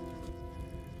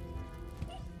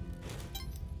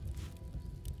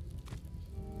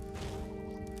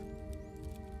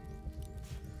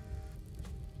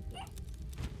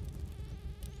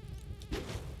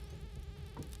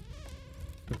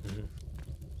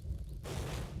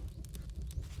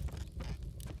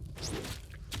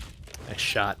 Nice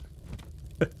shot.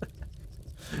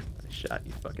 Shot,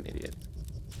 you fucking idiot.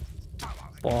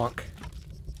 Bonk.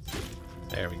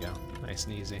 There we go. Nice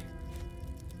and easy.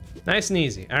 Nice and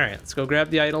easy. Alright, let's go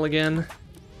grab the idol again.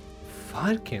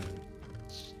 Fucking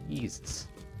Jesus.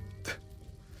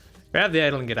 Grab the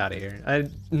idol and get out of here.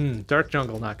 Dark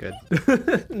jungle, not good.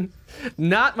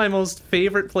 Not my most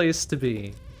favorite place to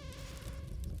be.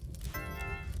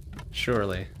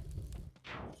 Surely.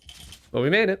 But we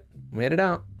made it. We made it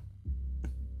out.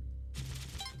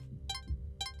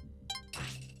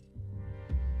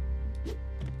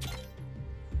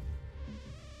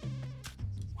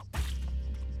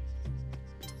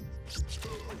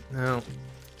 No.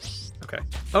 Okay.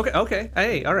 Okay, okay.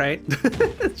 Hey, alright.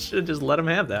 Should've just let him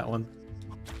have that one.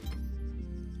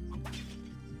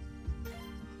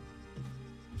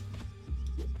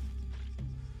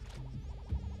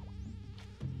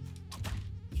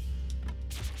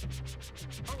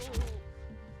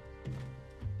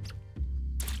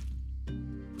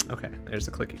 Okay, there's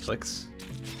the clicky clicks.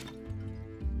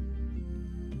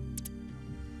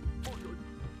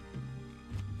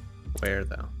 Where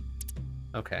though?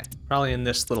 Okay, probably in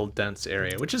this little dense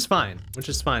area, which is fine. Which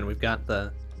is fine. We've got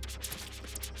a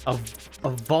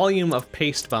volume of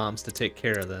paste bombs to take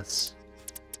care of this.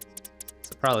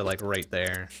 So probably like right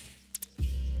there.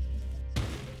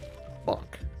 Bonk.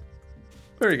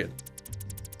 Very good.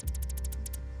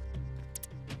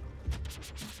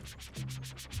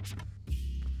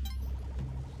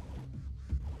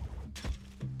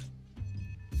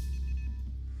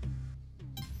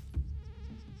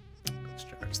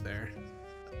 There.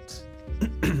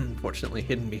 Unfortunately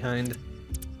hidden behind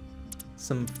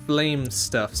some flame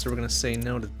stuff, so we're gonna say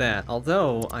no to that.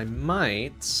 Although I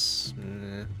might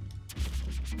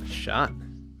shot.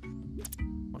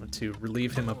 Wanted to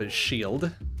relieve him of his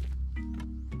shield.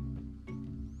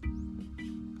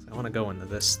 I want to go into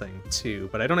this thing too,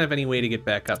 but I don't have any way to get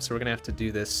back up, so we're gonna have to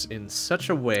do this in such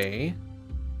a way,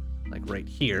 like right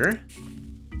here,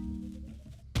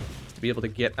 to be able to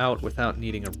get out without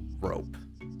needing a rope.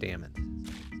 Damn it.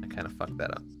 I kind of fucked that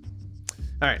up.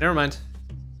 Alright, never mind.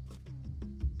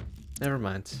 Never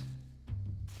mind.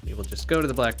 We will just go to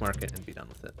the black market and be done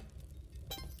with it.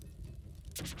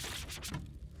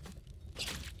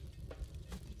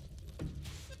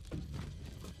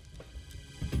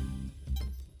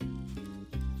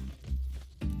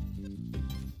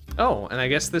 Oh, and I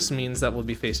guess this means that we'll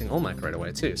be facing Olmec right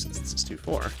away too, since this is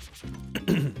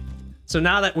 2-4. So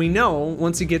now that we know,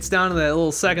 once he gets down to that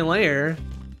little second layer,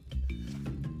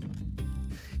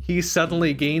 he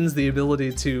suddenly gains the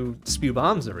ability to spew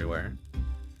bombs everywhere.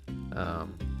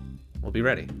 We'll be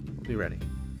ready. We'll be ready.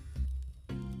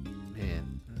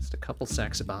 Man, just a couple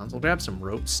sacks of bombs. We'll grab some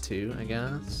ropes too, I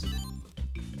guess.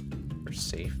 For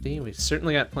safety. We've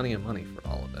certainly got plenty of money for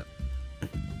all of it.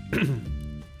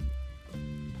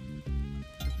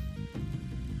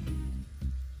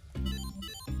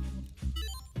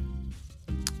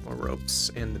 More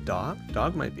ropes and the dog.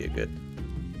 Dog might be a good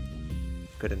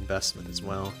investment as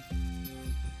well.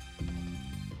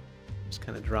 Just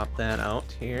kind of drop that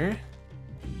out here.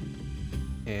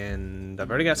 And I've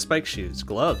already got spike shoes.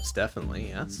 Gloves, definitely,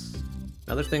 yes.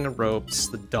 Another thing of ropes,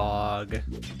 the dog.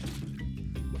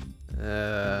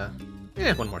 Yeah,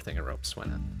 one more thing of ropes, why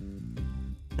not?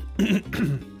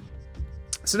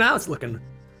 So now it's looking...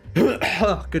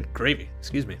 Oh, good gravy,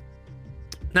 excuse me.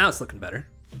 Now it's looking better.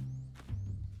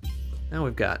 Now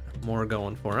we've got more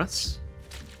going for us.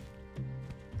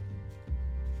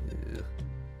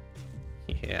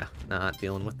 Yeah, not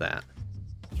dealing with that.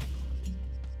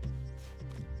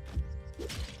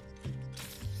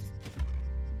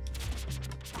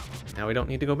 Now we don't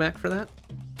need to go back for that.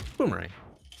 Boomerang.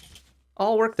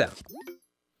 All worked out.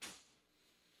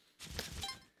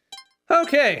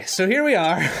 Okay, so here we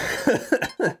are.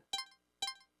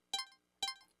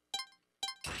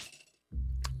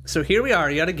 So here we are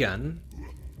yet again.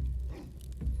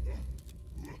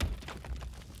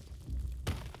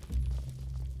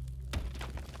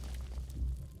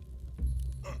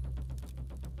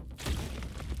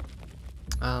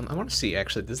 I want to see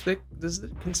actually. Does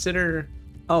it consider?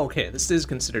 Oh, okay. This is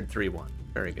considered 3-1.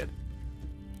 Very good.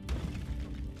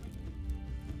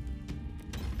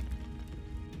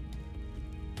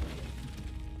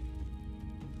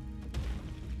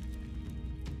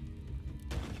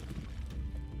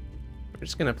 We're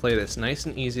just gonna play this nice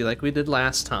and easy like we did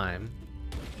last time,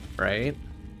 right?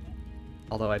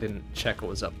 Although I didn't check what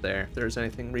was up there. If there's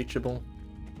anything reachable.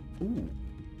 Ooh,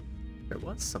 there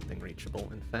was something reachable,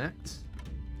 in fact.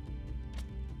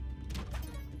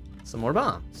 Some more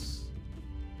bombs.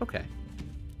 Okay.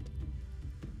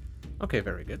 Okay,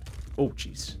 very good. Oh,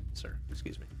 jeez, sir.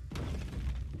 Excuse me.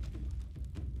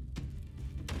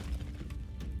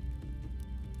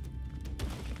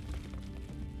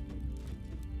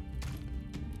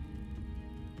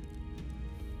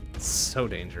 It's so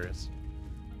dangerous.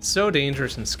 So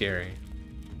dangerous and scary.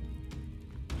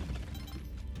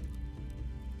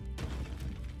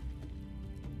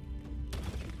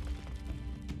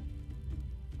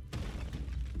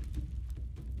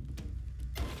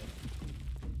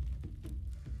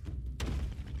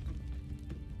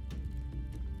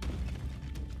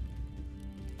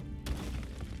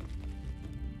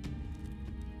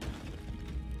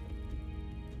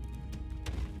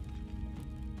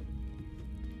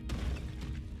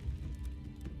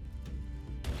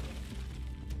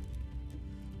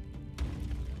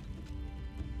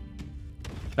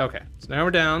 Okay, so now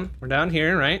we're down. We're down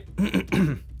here, right?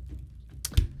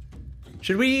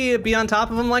 Should we be on top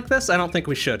of him like this? I don't think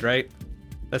we should, right?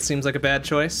 That seems like a bad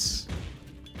choice.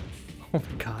 Oh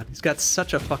my god, he's got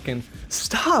such a fucking...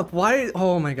 Stop! Why?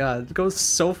 Oh my god, it goes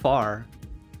so far.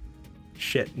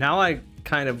 Shit, now I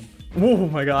kind of... Oh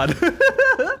my god.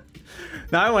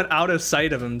 Now I went out of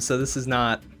sight of him, so this is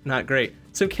not great.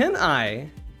 So can I...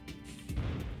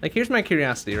 Like, here's my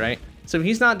curiosity, right? So if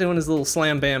he's not doing his little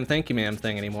slam bam thank you ma'am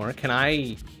thing anymore, can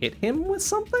I hit him with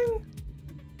something?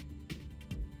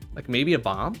 Like maybe a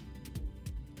bomb?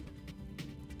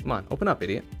 Come on, open up,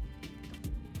 idiot.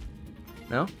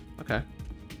 No? Okay.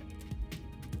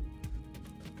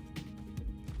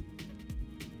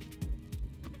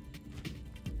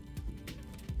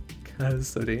 God, this is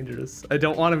so dangerous. I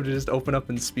don't want him to just open up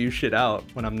and spew shit out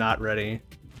when I'm not ready.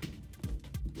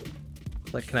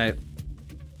 Like, can I...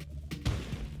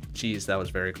 Jeez, that was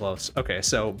very close. Okay,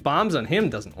 so bombs on him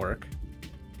doesn't work.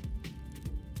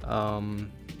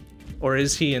 Or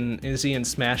is he in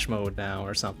smash mode now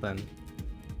or something?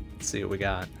 Let's see what we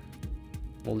got.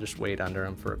 We'll just wait under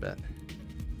him for a bit.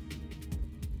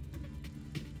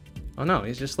 Oh no,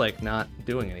 he's just like not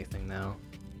doing anything now.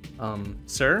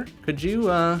 Sir, could you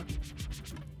are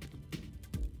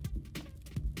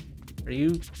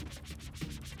you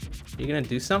gonna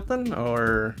do something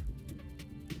or?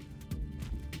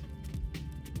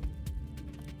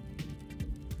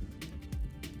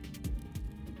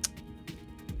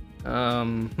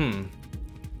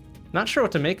 Not sure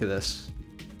what to make of this.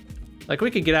 Like,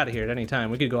 we could get out of here at any time.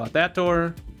 We could go out that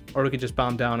door, or we could just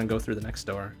bomb down and go through the next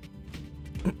door.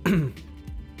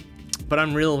 But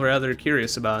I'm rather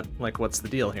curious about, like, what's the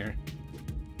deal here.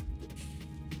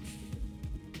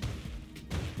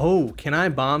 Oh, can I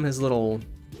bomb his little...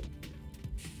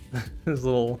 his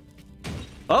little...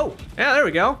 Oh, yeah, there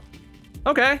we go.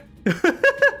 Okay.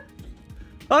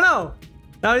 Oh no!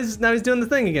 Now he's doing the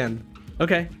thing again.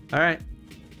 Okay, all right.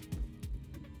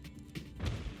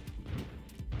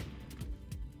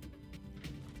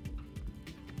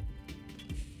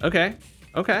 Okay,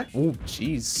 okay. Oh,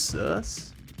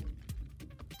 Jesus.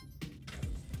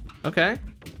 Okay.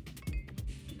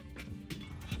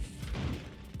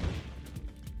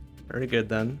 Very good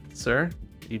then, sir.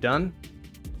 You done?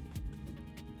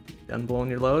 Done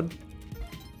blowing your load?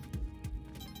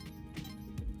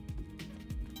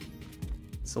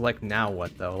 So, like, now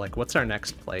what, though? Like, what's our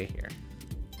next play here?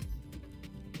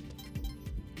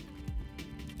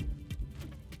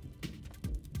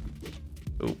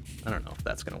 Ooh, I don't know if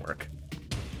that's gonna work.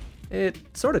 It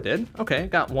sort of did. Okay,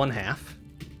 got 1/2.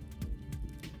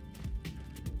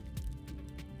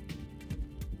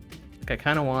 Like, I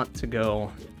kind of want to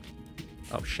go...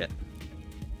 Oh, shit.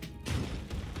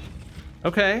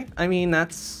 Okay, I mean,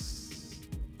 that's...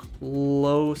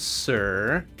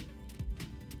 closer.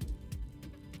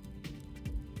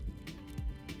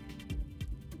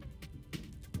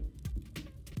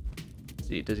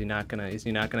 Is he not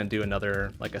gonna do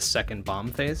another, like, a second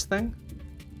bomb phase thing?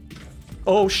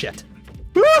 Oh shit.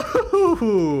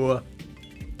 Woohoo!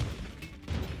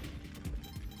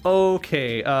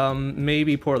 Okay,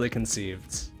 maybe poorly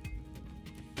conceived.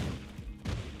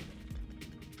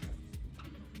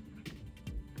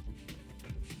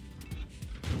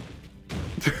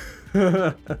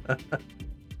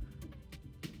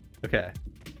 Okay.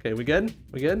 Okay, we good?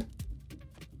 We good?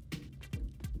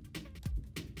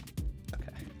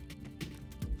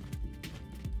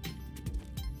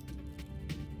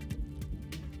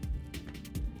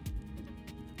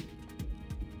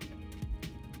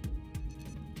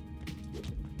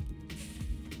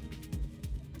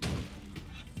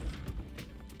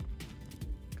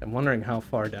 I'm wondering how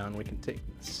far down we can take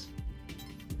this.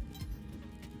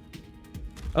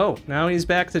 Oh, now he's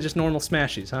back to just normal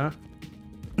smashies, huh?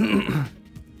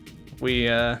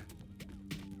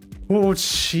 Oh,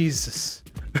 Jesus.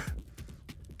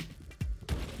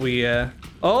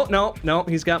 Oh, no,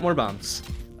 he's got more bombs.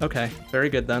 Okay, very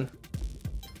good then.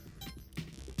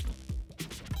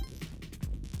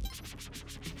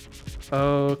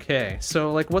 Okay,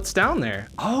 so, like, what's down there?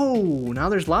 Oh, now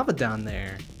there's lava down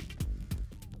there.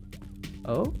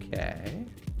 Okay.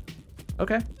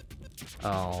 Okay.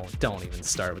 Oh, don't even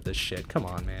start with this shit. Come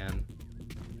on, man.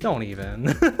 Don't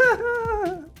even.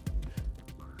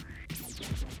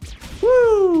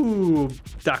 Woo!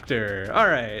 Doctor. All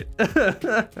right.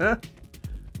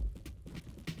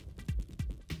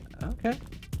 Okay.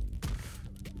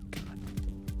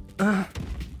 God.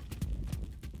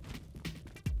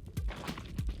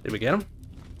 Did we get him?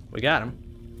 We got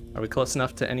him. Are we close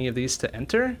enough to any of these to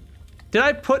enter? Did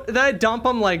I dump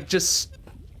them like just...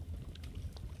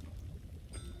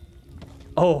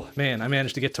 Oh, man, I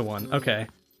managed to get to one. Okay.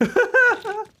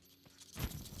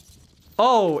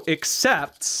 Oh,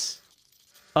 except...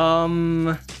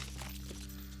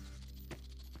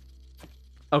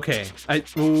 Okay,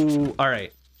 ooh, all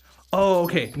right. Oh,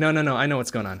 okay, no, I know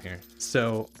what's going on here.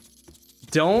 So,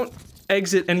 don't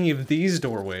exit any of these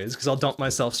doorways, because I'll dump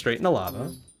myself straight in the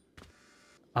lava.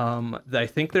 I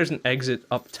think there's an exit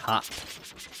up top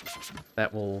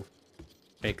that will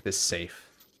make this safe.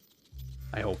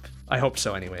 I hope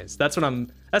so anyways. That's what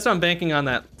I'm banking on.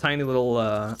 That tiny little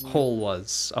hole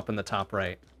was up in the top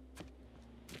right.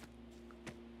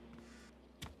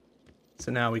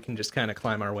 So now we can just kind of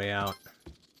climb our way out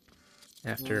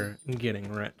after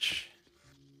getting rich.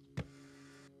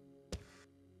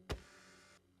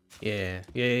 Yeah.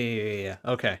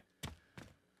 Okay.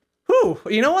 Whew,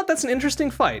 you know what? That's an interesting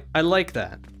fight. I like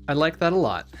that. I like that a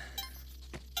lot.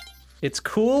 It's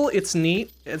cool, it's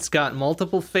neat, it's got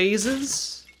multiple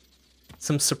phases,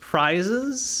 some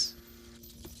surprises.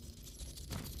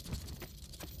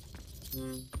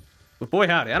 But boy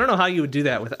howdy, I don't know how you would do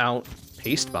that without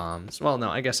paste bombs. Well, no,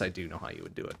 I guess I do know how you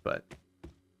would do it, but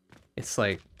it's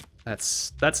like,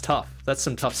 that's tough. That's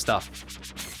some tough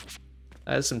stuff.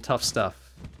 That is some tough stuff.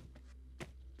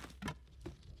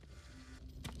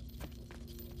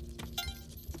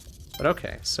 But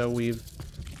okay, so we've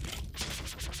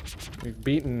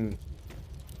beaten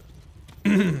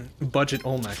Budget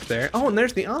Olmec there. Oh, and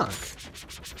there's the Ankh.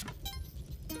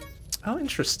 Oh,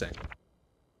 interesting.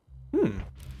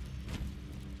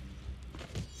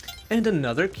 And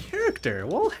another character.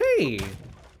 Well, hey.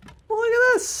 Well, look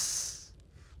at this.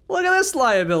 Look at this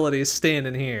liability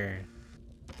standing here.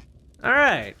 All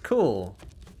right, cool.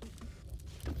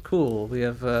 Cool. We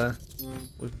have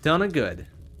we've done a good.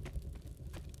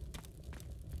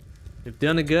 We've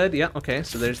done a good. Yeah. Okay.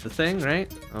 So there's the thing,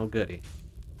 right? Oh, goody.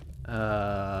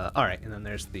 All right, and then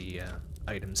there's the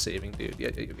item saving dude.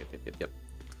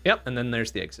 Yep. And then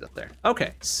there's the exit up there.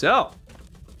 Okay. So.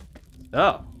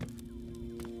 Now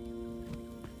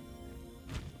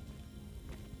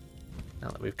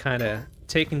that we've kind of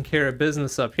taken care of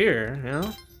business up here, you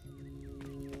know,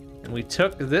 and we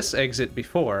took this exit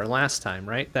before last time,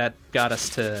 right? That got us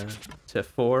to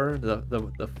 4,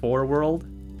 the 4 world.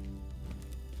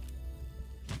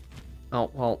 Oh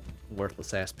well,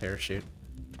 worthless ass parachute.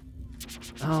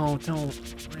 Oh, don't!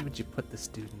 Why would you put this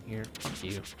dude in here? Fuck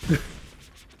you.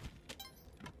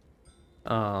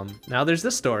 Now there's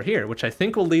this door here, which I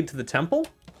think will lead to the temple,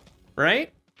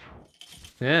 right?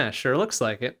 Yeah, sure looks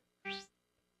like it.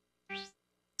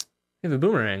 I have a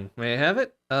boomerang. May I have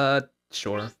it?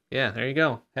 Sure. Yeah, there you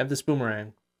go. Have this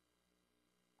boomerang.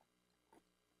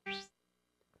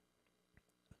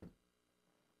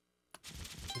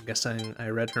 I'm guessing I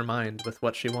read her mind with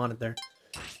what she wanted there.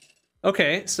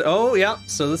 Okay, so, oh yeah,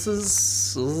 so this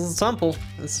is the temple.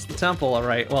 This is the temple, all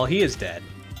right. Well, he is dead.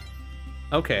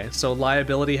 Okay, so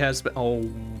liability has been, oh,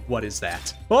 what is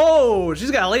that? Oh,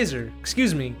 she's got a laser.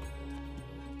 Excuse me.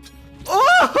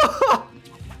 Oh!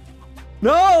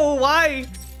 No, why?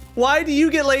 Why do you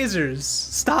get lasers?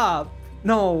 Stop.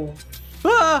 No.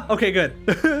 Ah! Okay,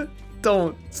 good.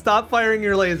 Don't. Stop firing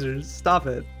your lasers. Stop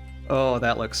it. Oh,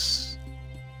 that looks...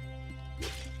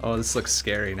 Oh, this looks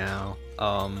scary now.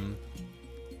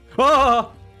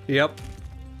 Oh! Yep.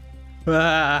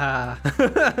 Ah.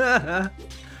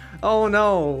 Oh,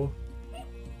 no.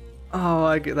 Oh,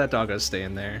 I get that doggo's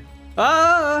staying there.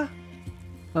 Ah!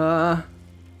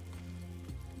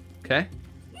 Okay.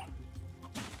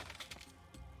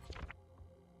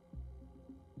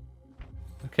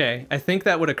 Okay, I think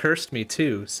that would have cursed me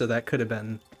too, so that could have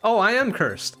been... Oh, I am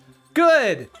cursed.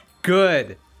 Good!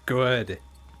 Good! Good!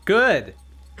 Good!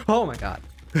 Oh my god.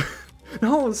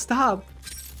 No, stop!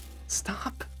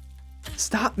 Stop!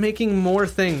 Stop making more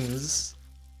things!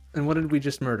 And what did we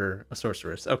just murder? A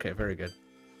sorceress. Okay, very good.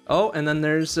 Oh, and then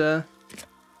there's, yeah.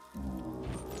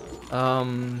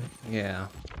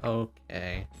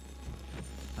 Okay.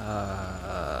 Oh!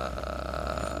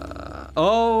 Ah!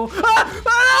 Oh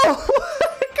no!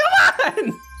 Come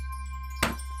on!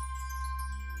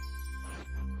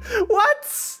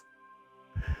 What?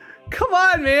 Come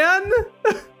on, man!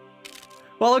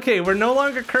 Well, okay, we're no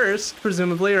longer cursed,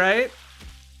 presumably, right?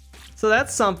 So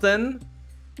that's something.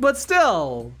 But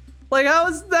still, like,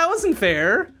 that wasn't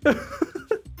fair.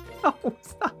 Oh,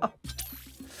 stop.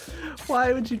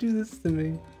 Why would you do this to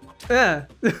me?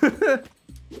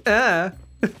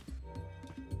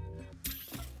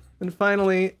 And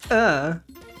finally,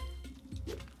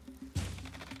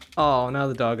 Oh, now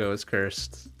the doggo is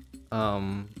cursed.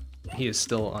 He is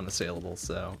still unassailable,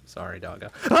 so sorry, doggo.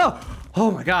 Oh! Oh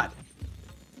my god!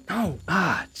 No!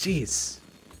 Ah, jeez.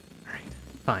 Alright,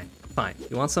 fine, fine.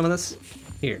 You want some of this?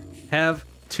 Here, have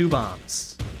 2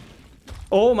 bombs.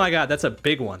 Oh my god, that's a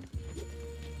big one.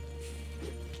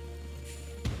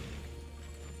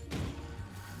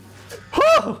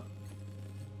 Oh!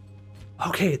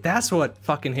 Okay, that's what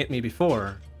fucking hit me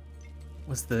before.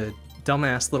 Was the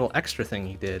dumbass little extra thing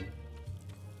he did.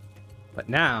 But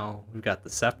now we've got the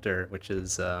scepter, which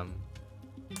is, you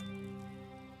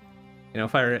know,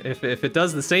 if it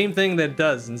does the same thing that it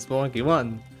does in Spelunky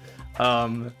 1,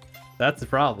 that's a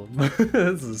problem.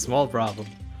 This is a small problem.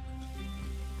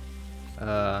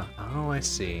 Oh, I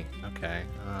see. Okay.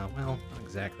 Well, not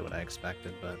exactly what I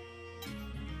expected, but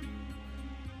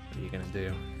what are you gonna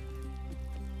do?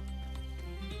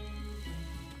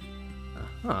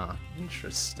 Uh-huh.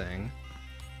 Interesting.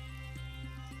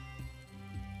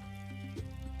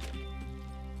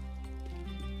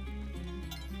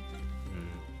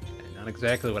 Okay, not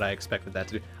exactly what I expected that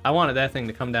to do. I wanted that thing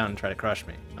to come down and try to crush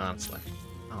me, honestly.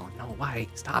 Oh, no, why?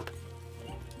 Stop.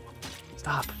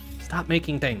 Stop. Stop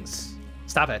making things.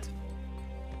 Stop it.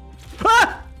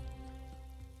 Ah!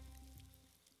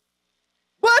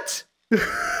 What?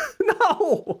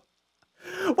 No!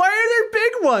 Why are there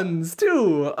big ones,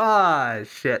 too? Ah,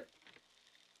 shit.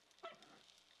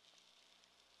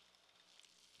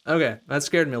 Okay, that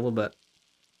scared me a little bit.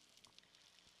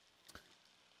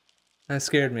 That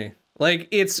scared me. Like,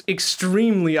 it's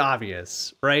extremely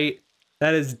obvious, right?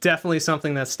 That is definitely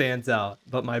something that stands out,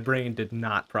 but my brain did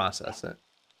not process it.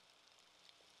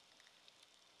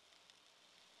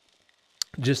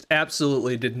 Just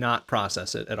absolutely did not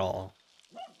process it at all.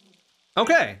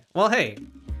 Okay, well, hey.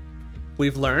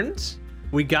 We've learned,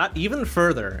 we got even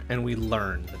further, and we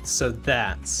learned. So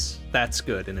that's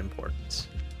good and important.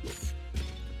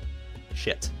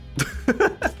 Shit.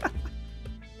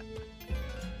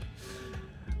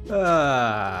 Fuck.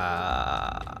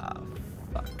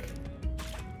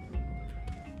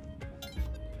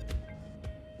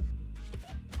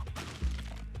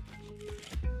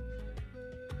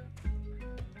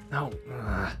 No,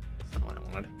 that's not what I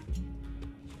wanted.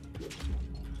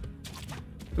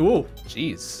 Ooh,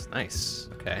 jeez, nice.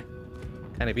 Okay,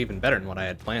 kind of even better than what I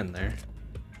had planned there.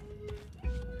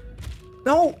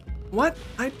 No, what?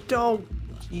 I don't.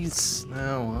 Jeez, no,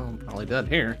 well, I'm probably done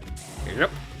here. Yep.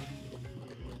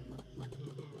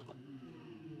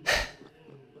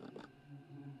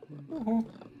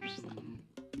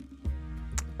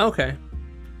 Okay.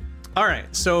 All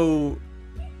right, so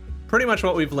pretty much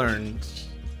what we've learned,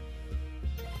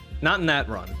 not in that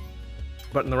run,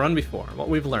 but in the run before, what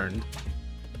we've learned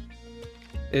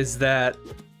is that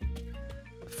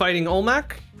fighting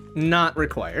Olmec, not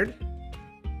required.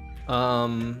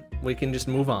 We can just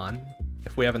move on.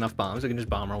 If we have enough bombs, we can just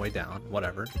bomb our way down.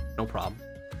 Whatever, no problem.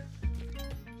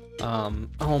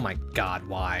 Oh my god,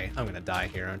 why? I'm gonna die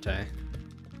here, aren't I?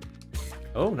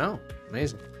 Oh no,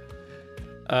 amazing.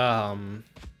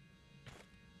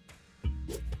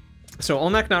 So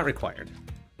Olmec not required.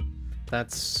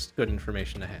 That's good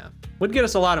information to have. Would get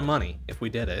us a lot of money if we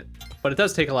did it, but it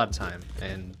does take a lot of time,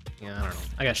 and yeah, I don't know.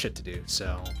 I got shit to do,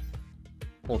 so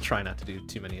we'll try not to do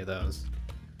too many of those.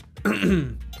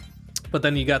 But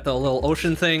then you got the little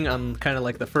ocean thing on kind of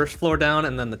like the first floor down,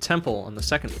 and then the temple on the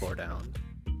second floor down.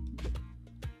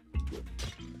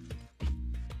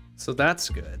 So that's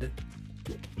good.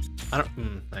 I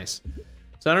don't, nice.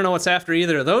 So I don't know what's after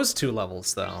either of those two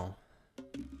levels, though.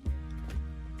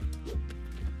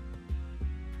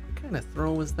 What kind of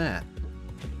throw was that?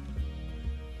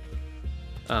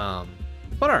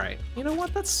 But all right, you know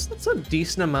what? That's a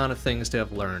decent amount of things to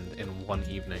have learned in one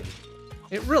evening.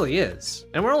 It really is,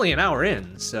 and we're only an hour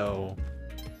in, so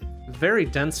very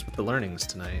dense with the learnings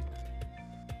tonight.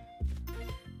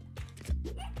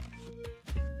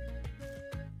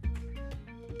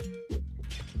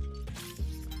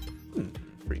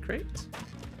 Free crate.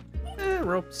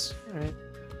 Ropes. All right.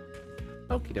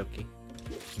 Okie dokie.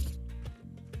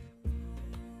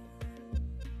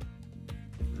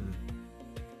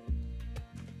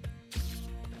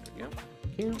 There we go.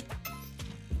 Thank you.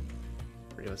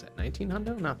 What was that? 19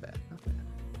 hundo? Not bad. Not bad.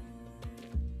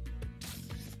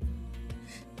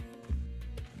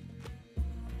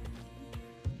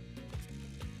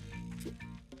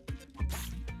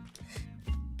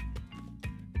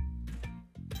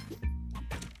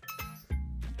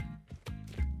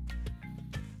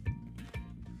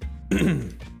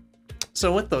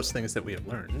 So with those things that we have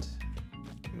learned,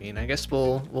 I mean, I guess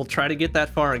we'll try to get that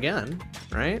far again,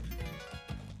 right?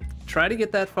 Try to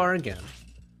get that far again.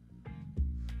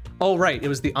 Oh, right, it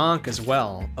was the Ankh as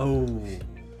well. Oh,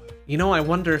 you know, I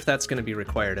wonder if that's going to be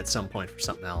required at some point for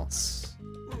something else.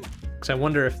 Because I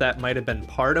wonder if that might have been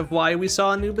part of why we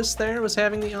saw Anubis there, was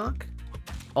having the Ankh.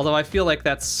 Although I feel like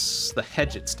that's the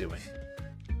hedge it's doing.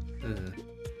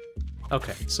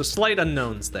 Okay, so slight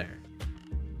unknowns there.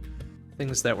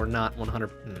 Things that were not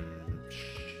 100.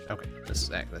 Okay, this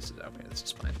is okay. This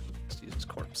is fine. Let's use his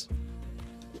corpse.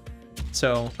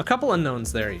 So, a couple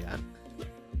unknowns there yet.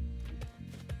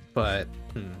 But,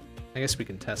 I guess we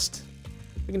can test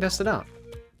it out.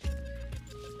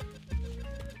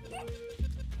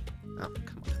 Oh,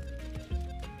 come on.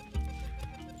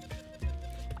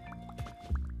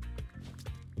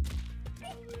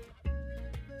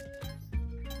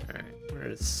 Alright,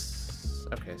 where's...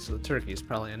 Okay, so the turkey is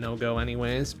probably a no-go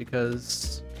anyways,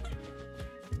 because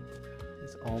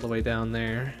it's all the way down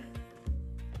there.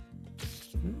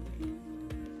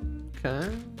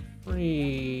 Okay.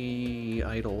 Free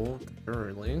idle, or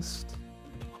at least.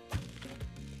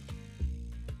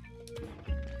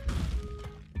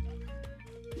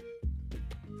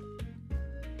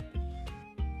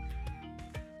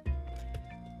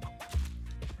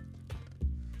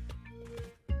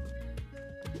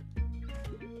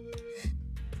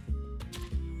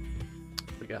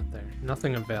 We got there.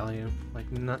 Nothing of value.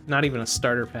 Like, not even a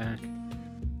starter pack.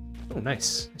 Oh,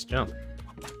 nice. Nice jump.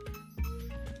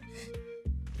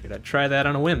 Figured I'd try that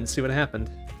on a whim and see what happened.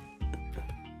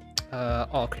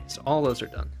 Okay, so all those are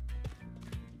done.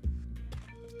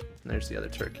 And there's the other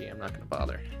turkey. I'm not gonna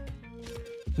bother.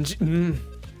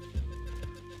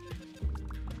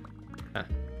 Huh.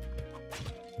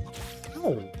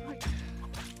 Oh.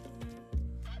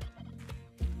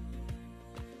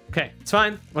 Okay, it's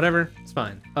fine. Whatever. It's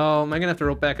fine. Oh, am I gonna have to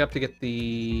rope back up to get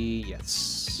the...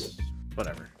 Yes.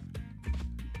 Whatever.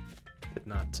 Did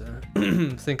not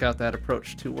think out that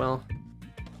approach too well.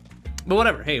 But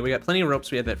whatever. Hey, we got plenty of ropes.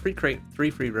 We had that free crate.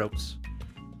 3 free ropes.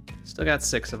 Still got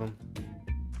 6 of them.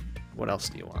 What else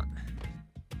do you want?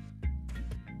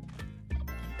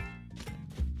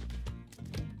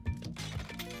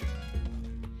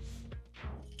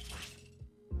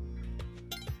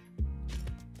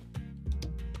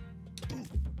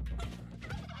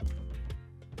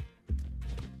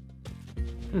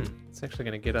 It's actually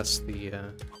gonna get us the,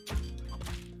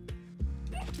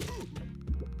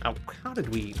 Oh, how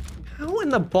did we... How in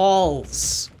the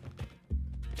balls?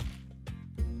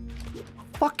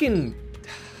 Fucking...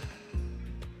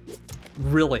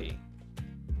 Really?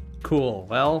 Cool.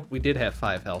 Well, we did have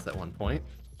 5 health at one point.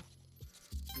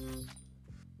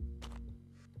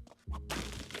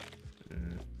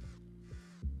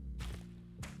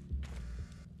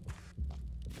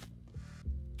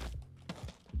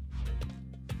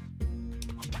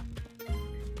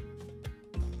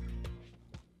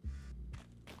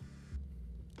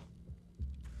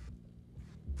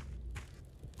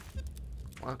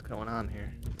 A lot going on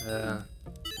here.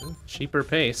 Cheaper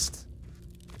paste.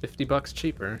 $50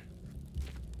 cheaper.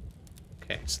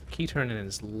 Okay, so the key turn-in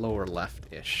is lower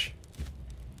left-ish.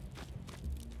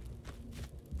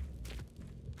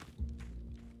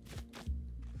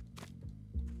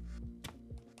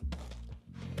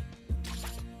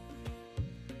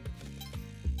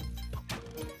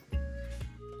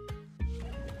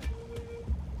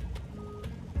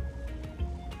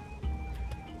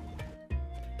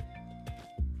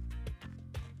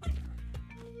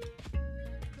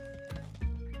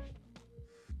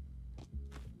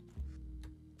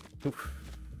 Oof.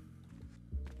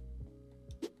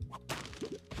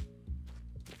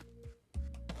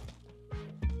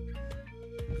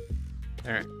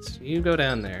 Alright, so you go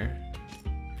down there.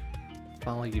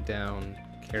 Follow you down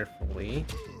carefully.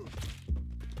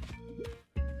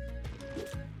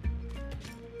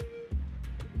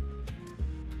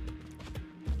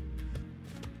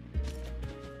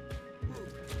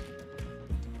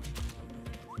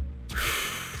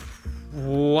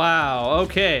 Wow,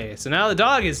 okay, so now the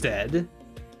dog is dead.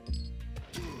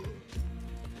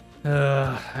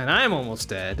 And I'm almost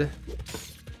dead.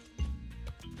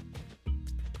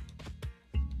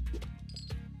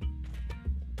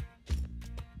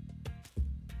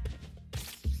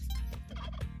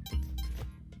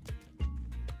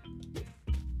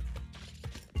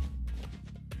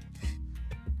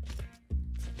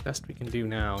 Best we can do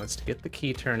now is to get the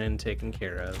key turn-in taken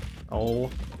care of. Oh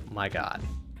my god.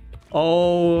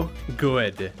 Oh,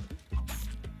 good.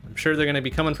 I'm sure they're gonna be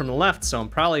coming from the left, so I'm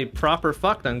probably proper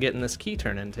fucked on getting this key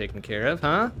turn-in taken care of,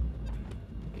 huh?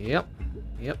 Yep.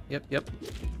 Yep.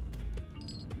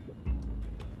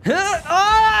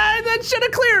 Oh, that should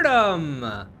have cleared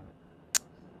him!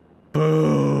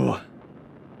 Boo!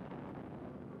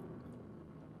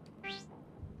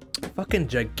 Fucking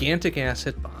gigantic ass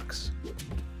hitbox.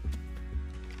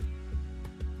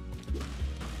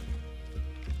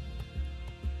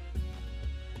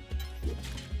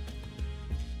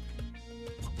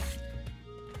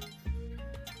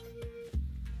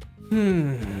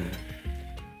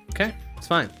 Okay, it's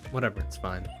fine. Whatever, it's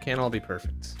fine. Can't all be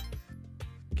perfect.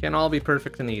 Can't all be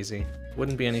perfect and easy.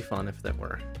 Wouldn't be any fun if that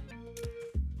were.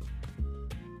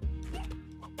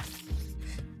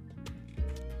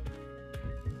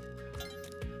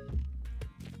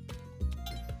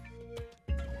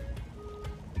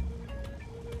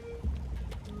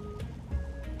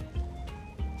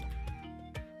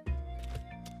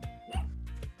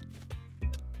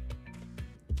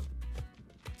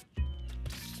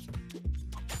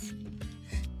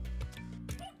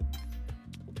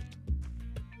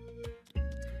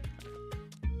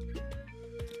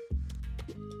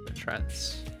 try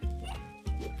this.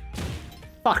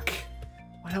 Fuck!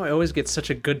 Why do I always get such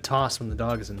a good toss when the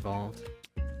dog is involved?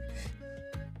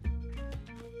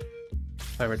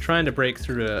 If I were trying to break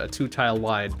through a 2-tile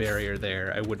wide barrier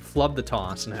there, I would flub the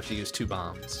toss and have to use 2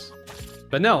 bombs.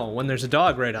 But no, when there's a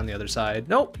dog right on the other side,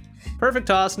 nope. Perfect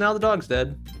toss, now the dog's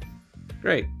dead.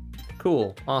 Great.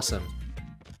 Cool. Awesome.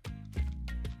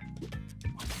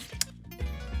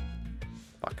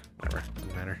 Fuck. Whatever.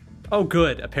 Doesn't matter. Oh,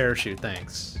 good. A parachute.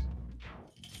 Thanks.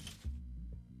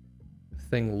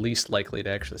 Thing least likely to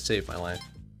actually save my life.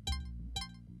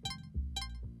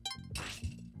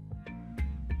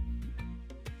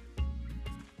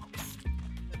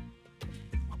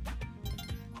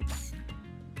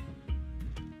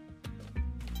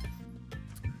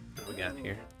 What do we got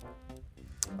here?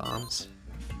 Bombs.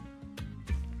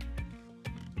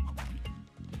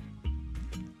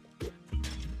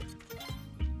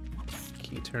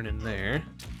 Key turn in there.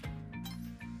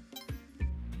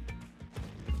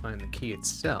 Find the key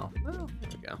itself. Oh, there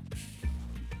we go.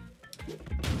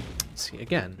 See,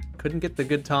 again, couldn't get the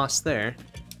good toss there.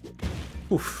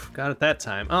 Oof, got it that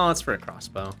time. Oh, that's for a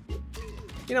crossbow.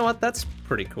 You know what? That's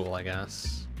pretty cool, I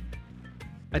guess.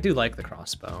 I do like the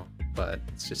crossbow, but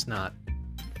it's just not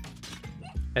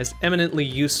as eminently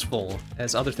useful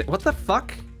as other things. What the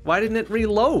fuck? Why didn't it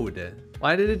reload?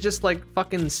 Why did it just, like,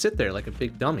 fucking sit there like a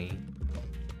big dummy?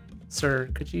 Sir,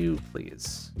 could you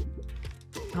please?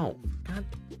 No, God,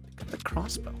 got the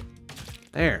crossbow.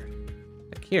 There.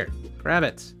 Like, here, grab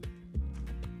it.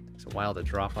 Takes a while to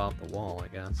drop off the wall, I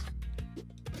guess.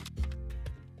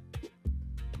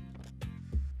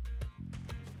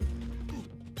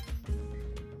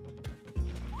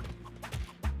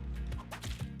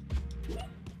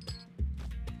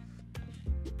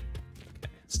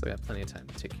 Still got plenty of time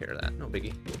to take care of that. No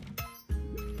biggie.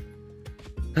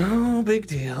 No big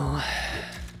deal.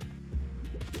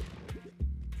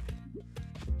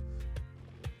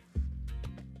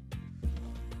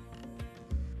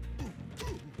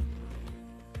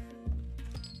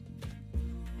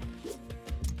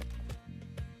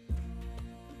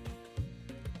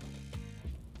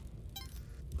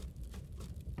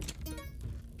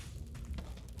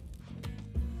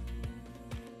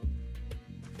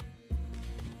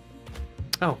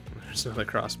 Oh, there's another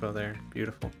crossbow there.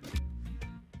 Beautiful.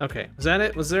 Okay, was that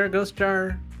it? Was there a ghost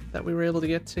jar that we were able to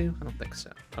get to? I don't think so.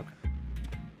 Okay.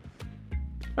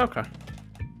 Okay.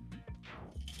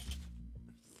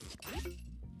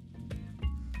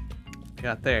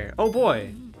 Got there. Oh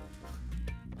boy!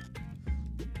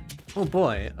 Oh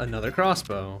boy, another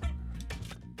crossbow.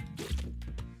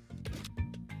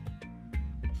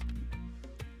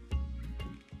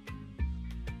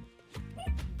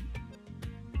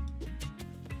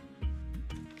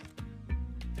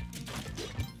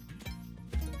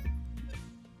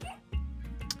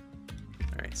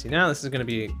 See, now this is gonna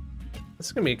be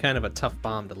kind of a tough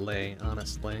bomb to lay,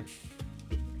 honestly.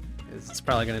 It's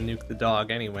probably gonna nuke the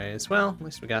dog anyways. Well, at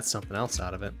least we got something else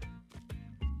out of it.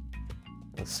 A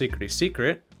little secrety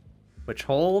secret, which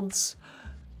holds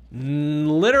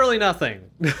literally nothing.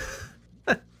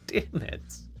 Damn it.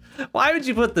 Why would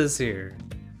you put this here?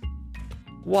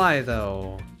 Why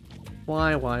though?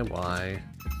 Why?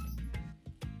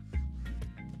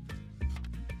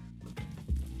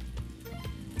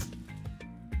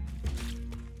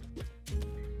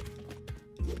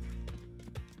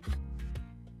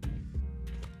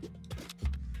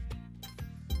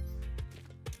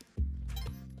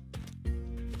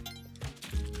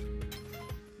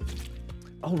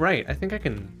 Oh right, I think I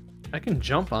can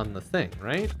jump on the thing,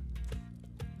 right?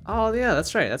 Oh yeah,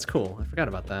 that's right, that's cool. I forgot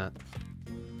about that.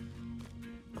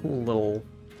 Cool little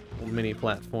mini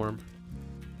platform.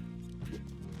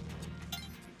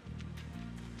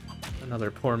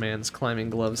 Another poor man's climbing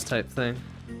gloves type thing.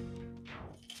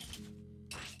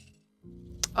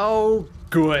 Oh,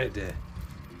 good.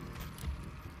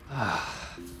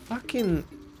 Fucking...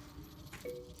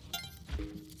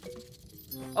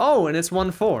 Oh, and it's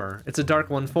 1-4. It's a dark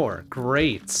 1-4.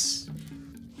 Great.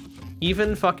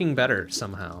 Even fucking better,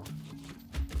 somehow.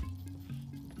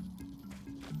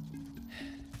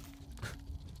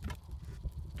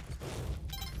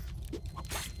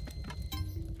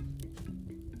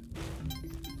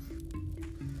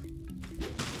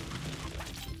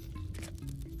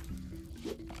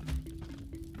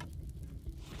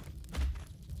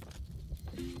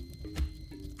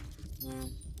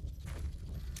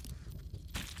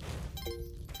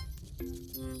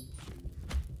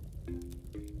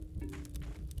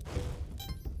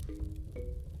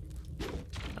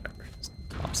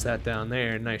 That down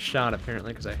there. Nice shot,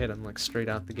 apparently, because I hit him like straight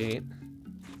out the gate.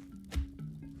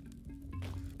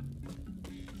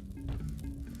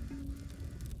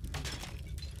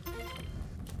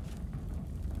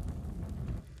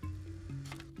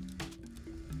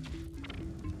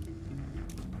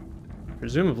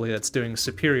 Presumably that's doing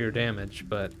superior damage,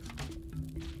 but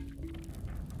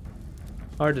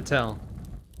hard to tell.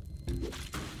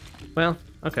 Well,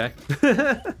 okay.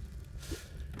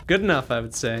 Good enough, I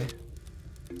would say.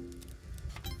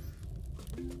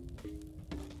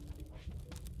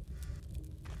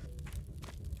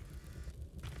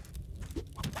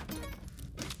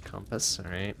 Compass,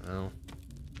 alright, well,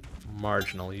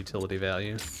 marginal utility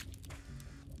value.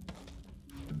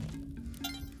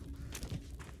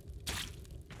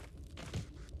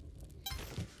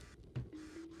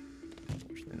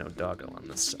 There's no doggo on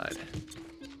this side.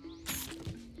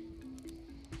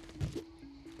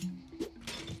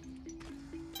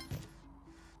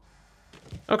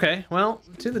 Okay, well,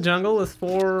 to the jungle with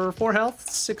four health,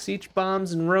 6 each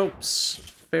bombs and ropes,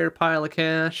 fair pile of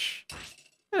cash,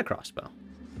 and a crossbow.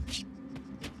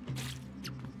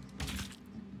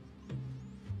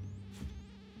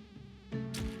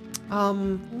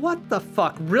 What the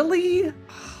fuck? Really?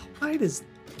 Why does...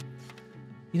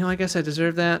 You know, I guess I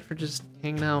deserve that for just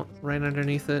hanging out right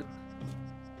underneath it.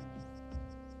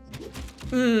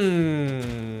 I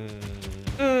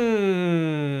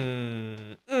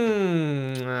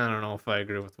don't know if I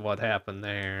agree with what happened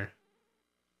there.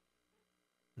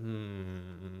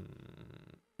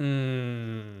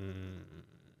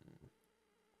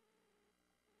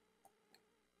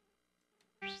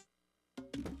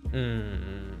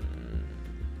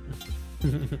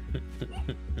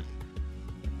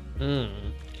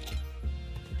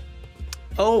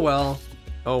 Oh well.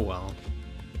 Oh well.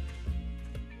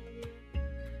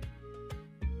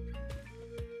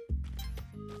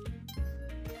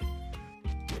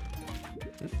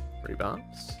 Free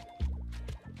bombs.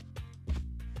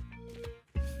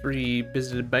 Free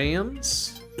visited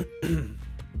bams.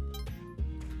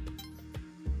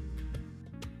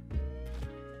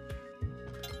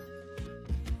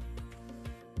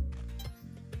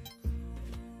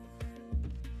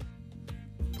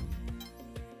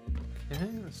 Okay,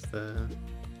 that's the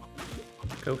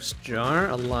ghost jar,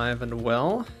 alive and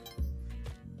well.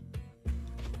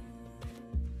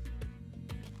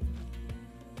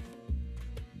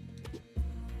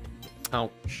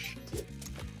 Ouch.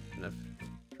 Shouldn't have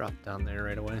dropped down there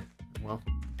right away. Well.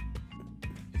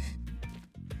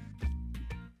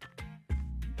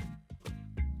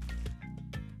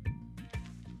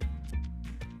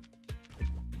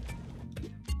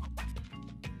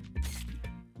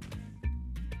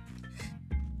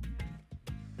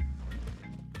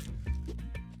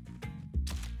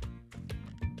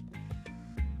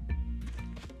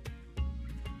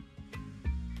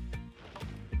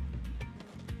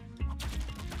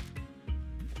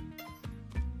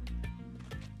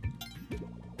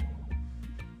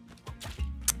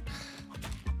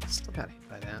 Still got hit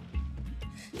by that.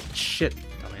 Shit,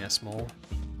 dumbass mole.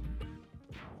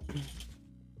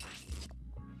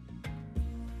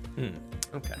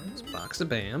 Okay, this box of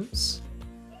bams.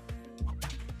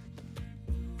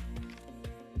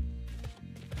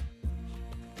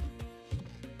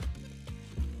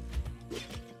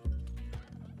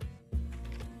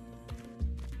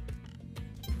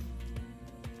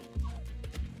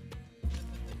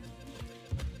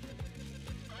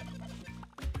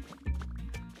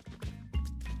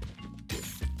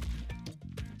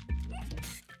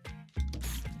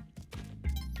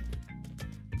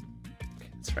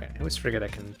 That's right, I always forget I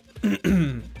can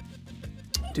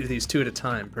do these 2 at a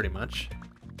time, pretty much.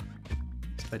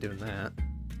 Just by doing that.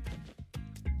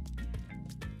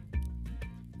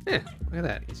 Yeah, look at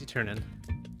that, easy turn in.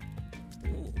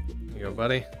 There you go,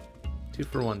 buddy. 2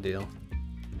 for 1 deal.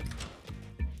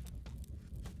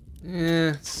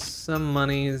 Yeah, some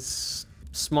monies,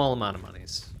 small amount of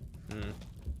monies.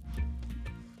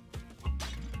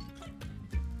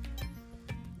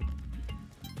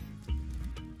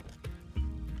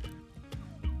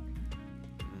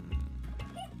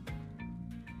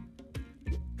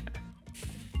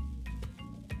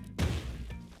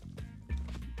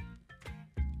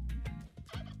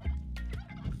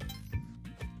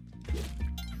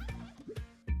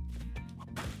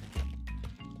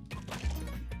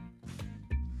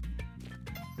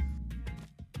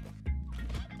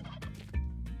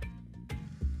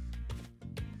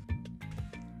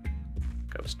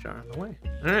 Ghost jar on the way.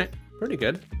 Alright, pretty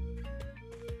good.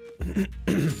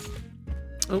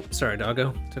 Oh, sorry,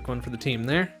 doggo. Took one for the team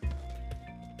there.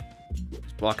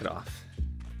 Just block it off.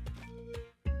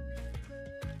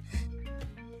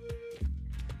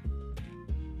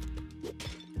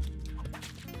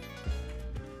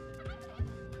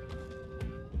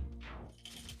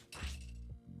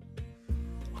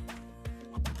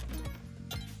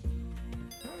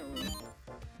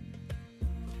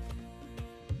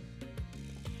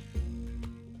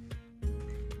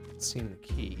 Haven't seen the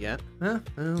key yet. Huh?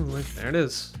 Oh, look, there it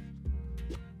is.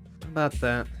 How about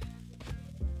that?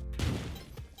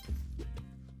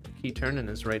 Key turning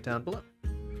is right down below.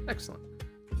 Excellent.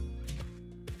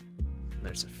 And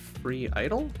there's a free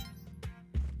idol.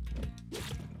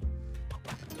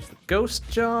 There's the ghost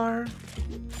jar.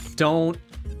 Don't.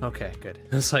 Okay, good.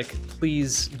 It's like,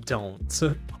 please don't.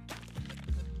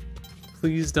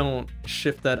 Please don't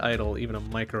shift that idol even a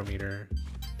micrometer.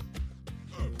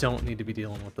 Don't need to be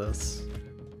dealing with this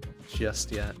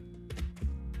just yet.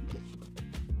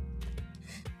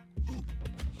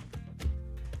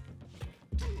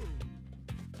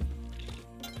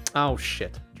 Oh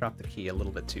shit, dropped the key a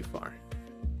little bit too far.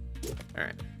 All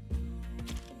right.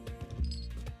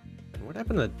 And what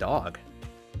happened to the dog?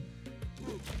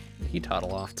 Did he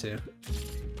toddle off too?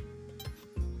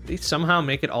 Did he somehow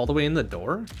make it all the way in the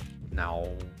door?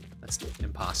 No, that's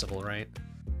impossible, right?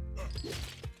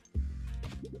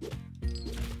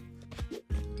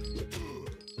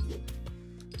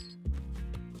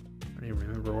 I don't even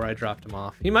remember where I dropped him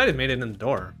off. He might have made it in the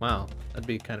door. Wow, that'd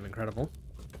be kind of incredible.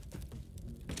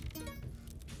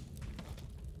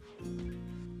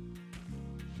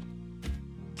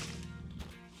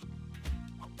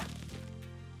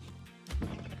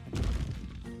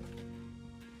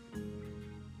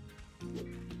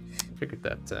 Figured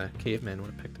that caveman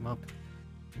would have picked him up.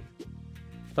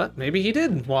 But maybe he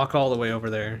did walk all the way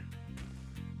over there.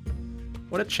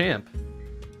 What a champ.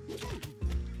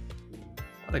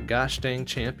 What a gosh dang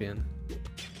champion.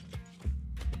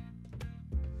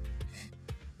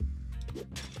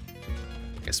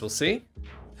 Guess we'll see.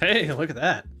 Hey, look at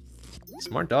that.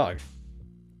 Smart dog.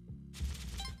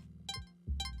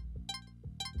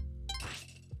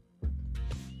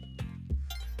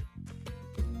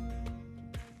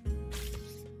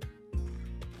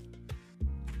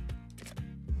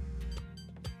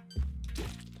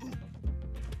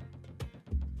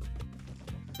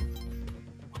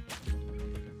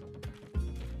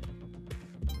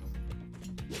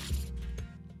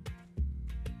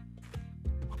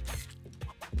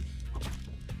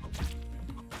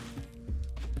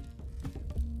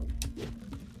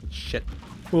 Shit.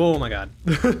 Oh my god.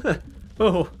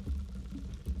 Oh.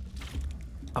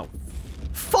 Oh.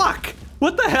 Fuck!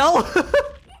 What the hell?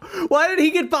 Why did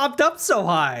he get popped up so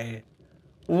high?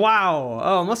 Wow.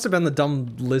 Oh, it must have been the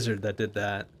dumb lizard that did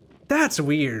that. That's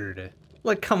weird.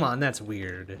 Like, come on, that's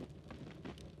weird.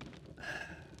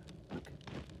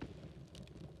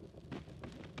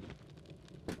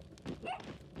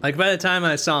 Like, by the time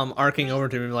I saw him arcing over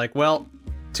to me, like, well,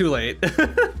 too late.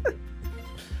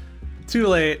 Too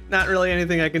late. Not really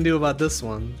anything I can do about this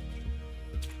one.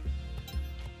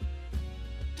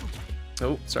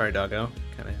 Oh, sorry, doggo.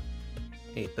 Kind of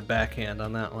ate the backhand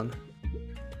on that one.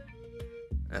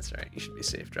 That's right. You should be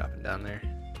safe dropping down there.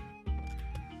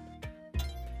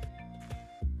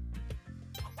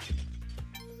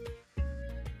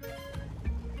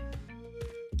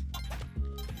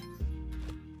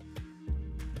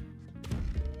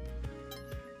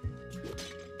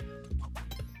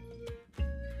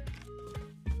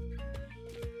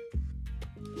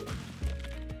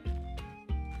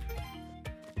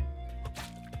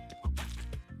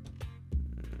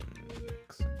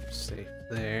 Safe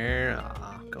there.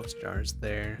 Ah, ghost jars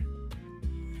there.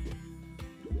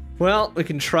 Well, we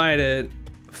can try to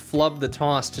flub the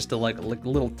toss just a like a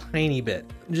little tiny bit.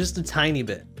 Just a tiny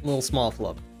bit. A little small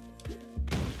flub.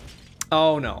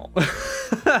 Oh no.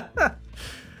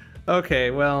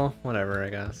 Okay, well, whatever, I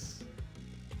guess.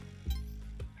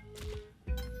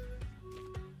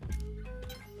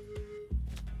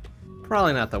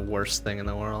 Probably not the worst thing in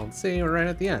the world. See, we're right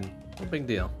at the end. No big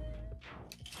deal.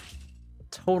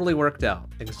 Totally worked out.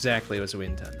 Exactly as we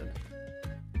intended.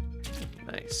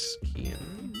 Nice. Key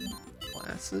in.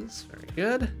 Glasses. Very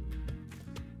good.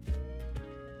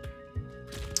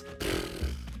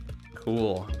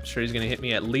 Cool. I'm sure he's gonna hit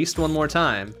me at least one more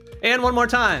time. And one more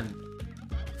time!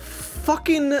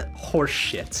 Fucking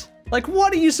horseshit. Like,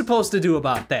 what are you supposed to do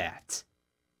about that?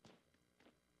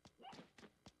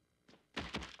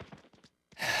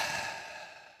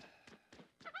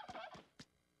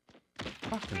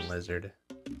 Fucking lizard.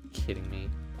 Kidding me.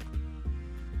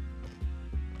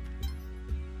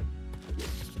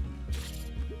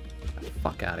 Get the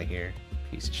fuck out of here,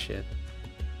 piece of shit.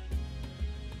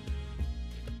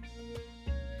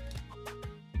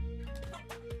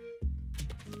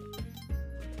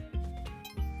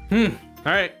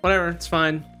 Alright, whatever, it's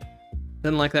fine.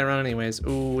 Didn't like that run anyways.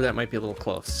 Ooh, that might be a little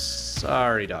close.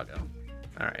 Sorry, doggo.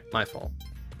 Alright, my fault.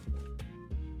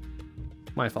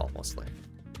 My fault, mostly.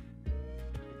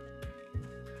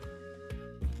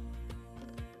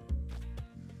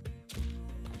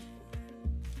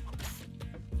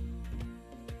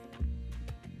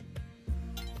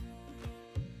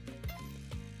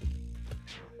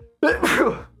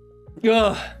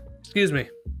 Ugh, excuse me.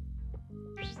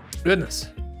 Goodness.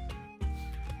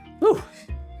 Whew.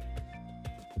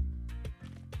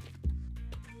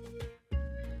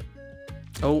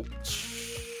 Oh.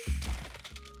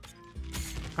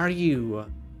 Are you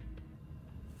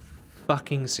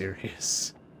fucking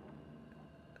serious?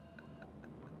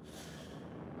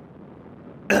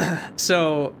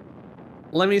 So,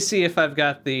 let me see if I've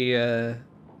got the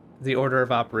order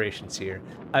of operations here.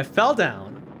 I fell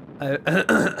down.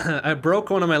 I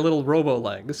broke one of my little robo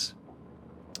legs.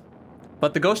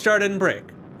 But the ghost jar didn't break.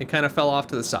 It kind of fell off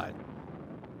to the side.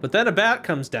 But then a bat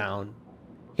comes down,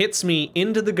 hits me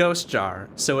into the ghost jar,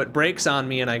 so it breaks on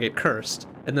me and I get cursed,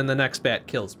 and then the next bat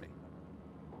kills me.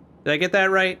 Did I get that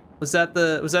right? Was that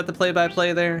the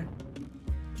play-by-play there?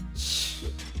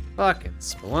 Fucking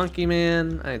Spelunky,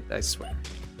 man. I swear.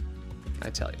 I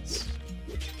tell you,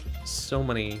 so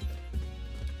many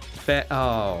bad,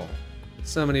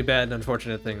 so many bad and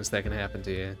unfortunate things that can happen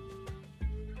to you.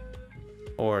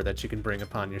 Or that you can bring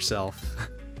upon yourself.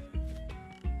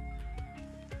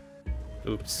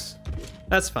 Oops.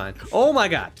 That's fine. Oh my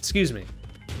god, excuse me.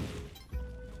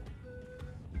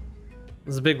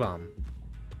 This is a big bomb.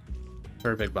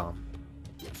 Or a big bomb.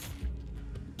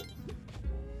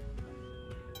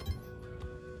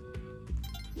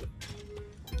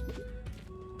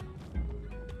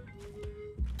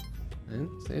 And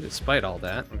despite all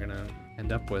that, we're gonna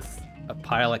end up with a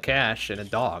pile of cash and a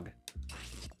dog.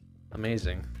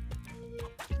 Amazing.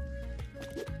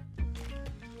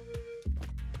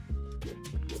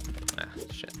 Ah,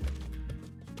 shit.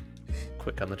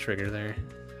 Quick on the trigger there.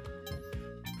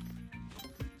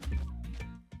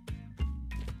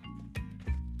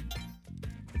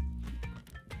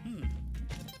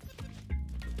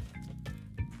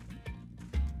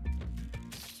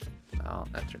 Oh,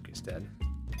 that turkey's dead.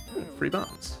 Free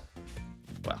bombs.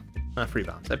 Well, not free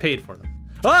bombs. I paid for them.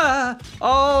 Ah!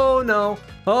 Oh no!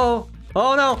 Oh!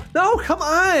 Oh no! No! Come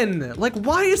on! Like,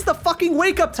 why is the fucking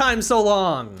wake up time so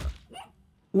long?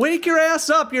 Wake your ass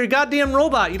up! You're a goddamn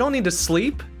robot. You don't need to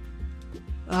sleep.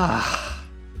 Ah!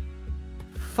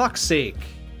 Fuck's sake!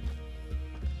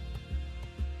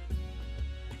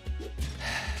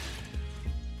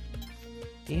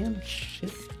 Damn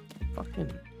shit!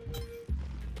 Fucking.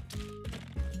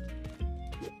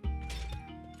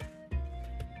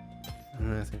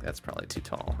 I think that's probably too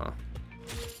tall, huh?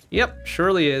 Yep,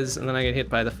 surely is, and then I get hit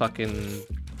by the fucking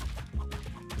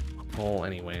hole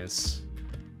anyways.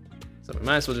 So we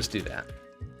might as well just do that.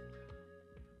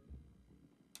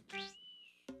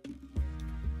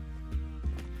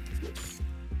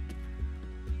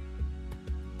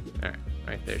 Alright,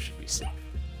 right there should be safe.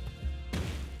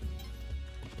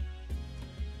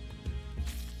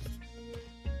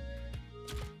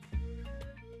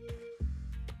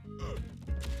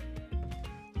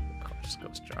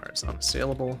 Ghost jar is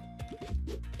unassailable.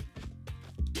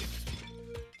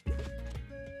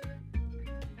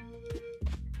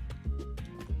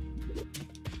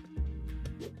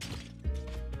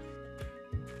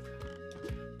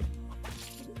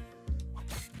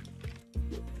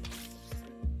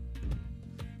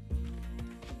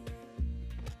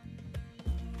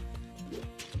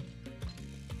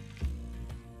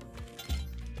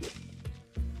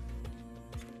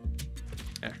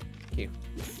 There, thank you.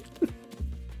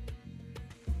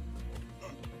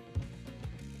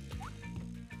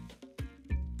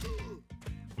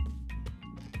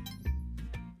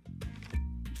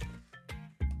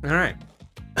 All right.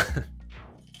 Kind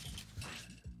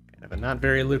of a not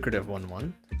very lucrative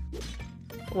 1-1.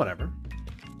 But whatever.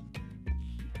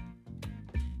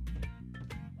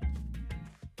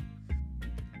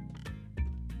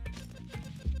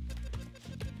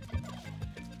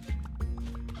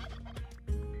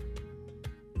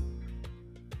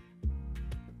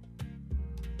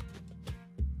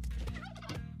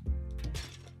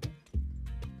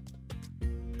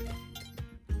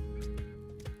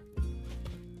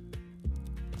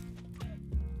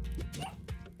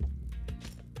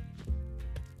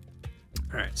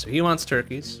 Alright, so he wants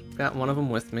turkeys. Got one of them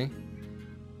with me.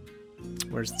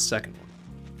 Where's the second one?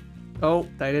 Oh,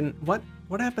 I didn't... What?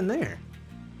 What happened there?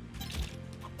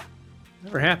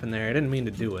 Never happened there. I didn't mean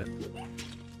to do it.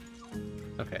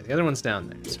 Okay, the other one's down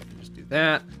there. So I can just do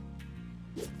that.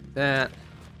 That.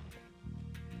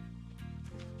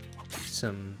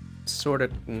 Some sort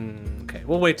of... okay,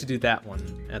 we'll wait to do that one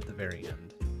at the very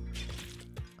end.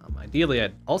 Ideally,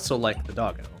 I'd also like the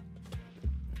doggo.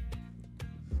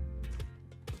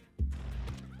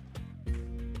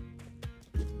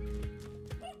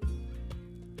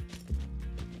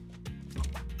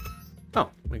 Oh,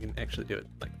 we can actually do it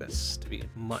like this to be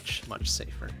much, much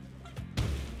safer.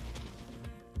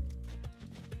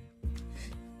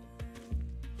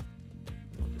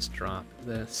 drop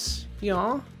this.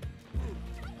 Yeah.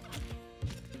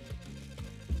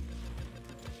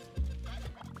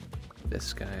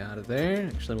 This guy out of there.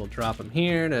 Actually, we'll drop him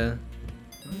here to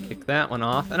kick that one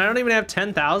off. And I don't even have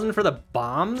 10,000 for the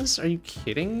bombs? Are you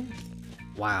kidding?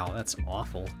 Wow, that's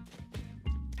awful.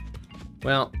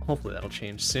 Well, hopefully that'll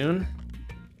change soon.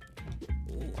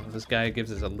 This guy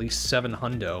gives us at least 7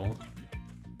 hundo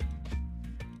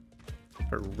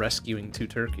for rescuing 2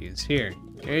 turkeys. Here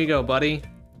you go, buddy.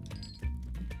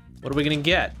 What are we gonna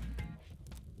get?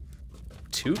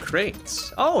 2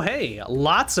 crates. Oh, hey,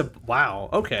 lots of, wow,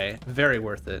 okay, very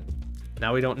worth it.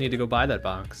 Now we don't need to go buy that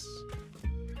box.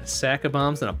 A sack of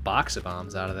bombs and a box of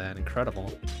bombs out of that,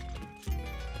 incredible.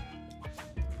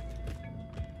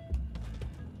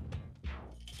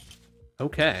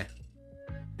 Okay.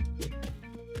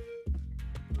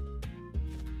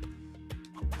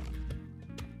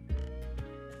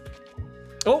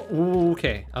 Oh,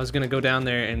 okay. I was gonna go down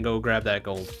there and go grab that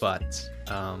gold, but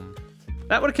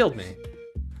that would have killed me.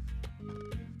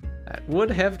 That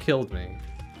would have killed me.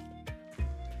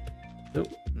 Oh,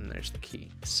 and there's the key.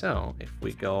 So if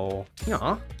we go,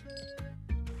 yeah.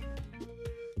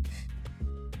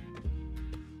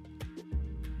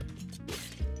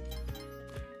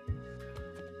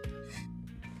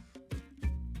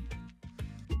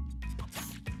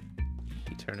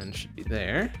 Key turn-in should be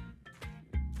there.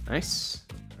 Nice.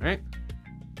 All right.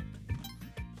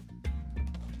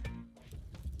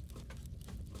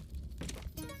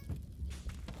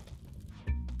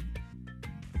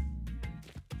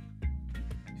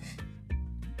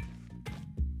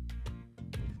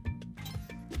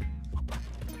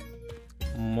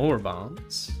 More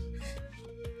bombs.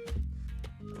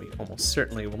 We almost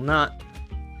certainly will not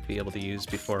be able to use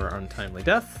before our untimely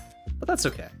death, but that's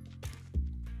okay.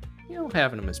 You know,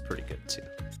 having them is pretty good too.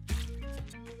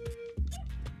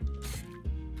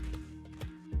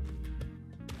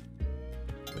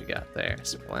 What we got there?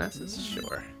 Some glasses?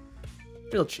 Sure.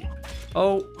 Real cheap.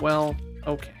 Oh, well,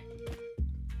 okay.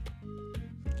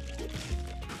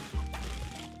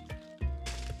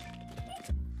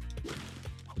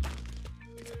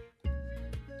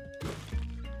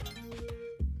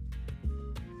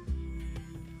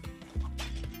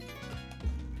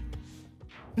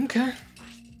 Okay.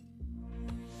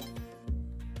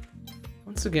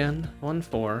 Once again,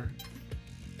 1-4.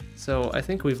 So I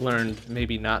think we've learned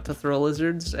maybe not to throw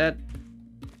lizards at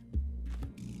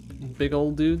big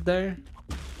old dude there.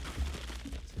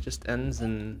 It just ends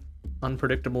in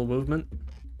unpredictable movement.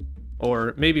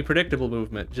 Or maybe predictable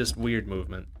movement, just weird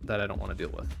movement that I don't want to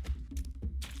deal with.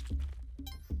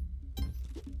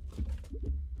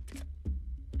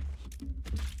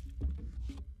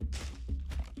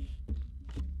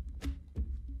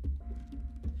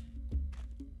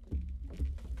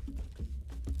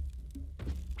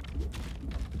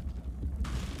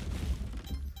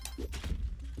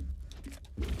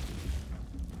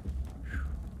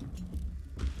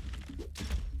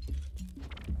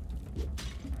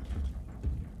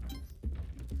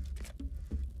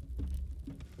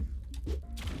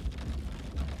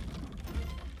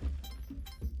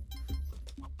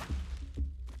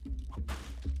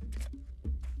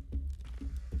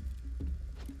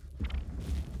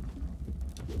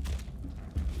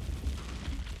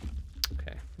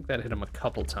 That hit him a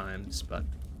couple times, but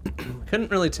couldn't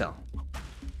really tell.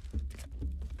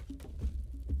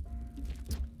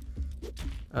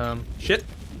 Shit.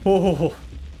 Oh,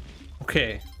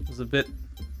 okay. It was a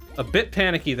bit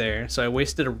panicky there, so I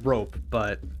wasted a rope,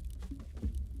 but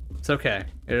it's okay.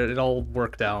 It all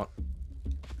worked out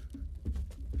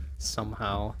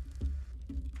somehow.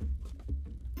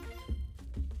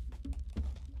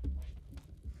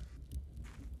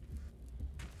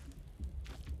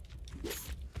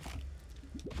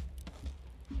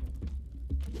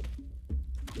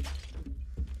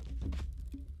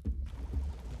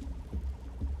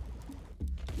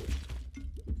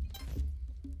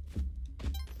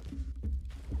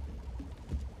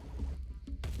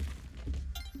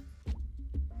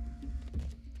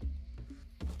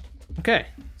 Okay,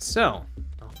 so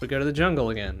off we go to the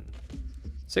jungle again.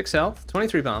 6 health,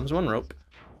 23 bombs, 1 rope.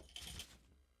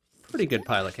 Pretty good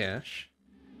pile of cash.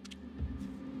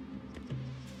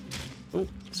 Oh,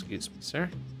 excuse me,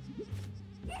 sir.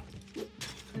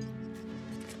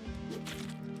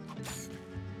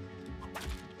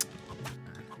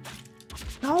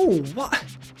 No, what?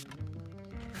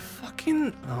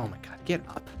 Fucking, oh my god, get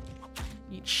up.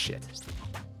 Eat shit.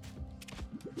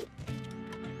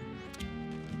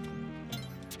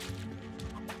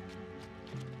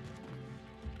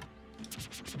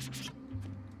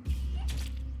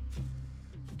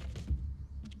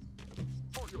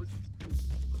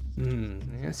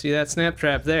 I see that snap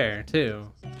trap there, too.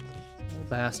 Little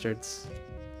bastards.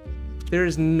 There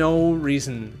is no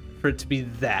reason for it to be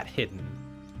that hidden.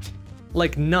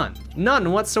 Like, none. None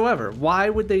whatsoever. Why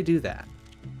would they do that?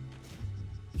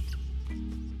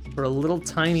 For a little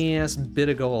tiny-ass bit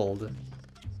of gold.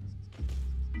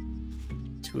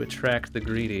 To attract the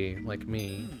greedy, like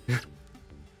me.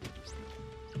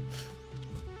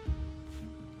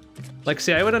 Like,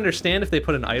 see, I would understand if they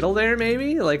put an idol there,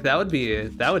 maybe? Like, that would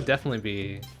definitely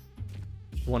be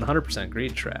 100%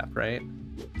 greed trap, right?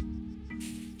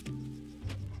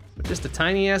 But just a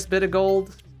tiny-ass bit of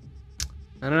gold?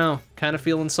 I don't know, kind of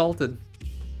feel insulted.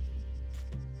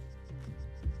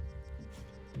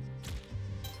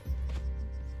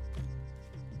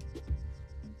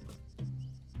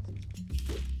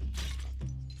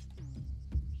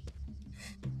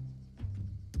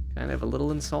 Kind of a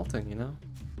little insulting, you know?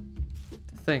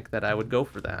 To think that I would go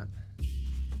for that.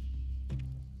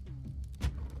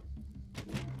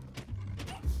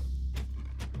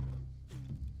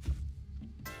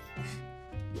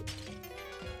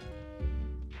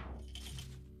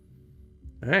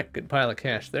 All right, good pile of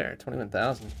cash there,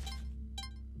 21,000.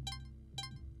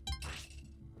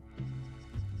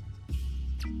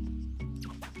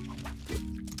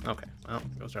 Okay, well,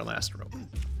 goes our last rope.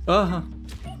 Uh-huh.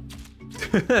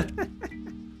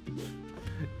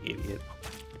 Idiot.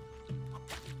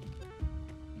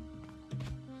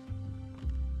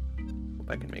 Hope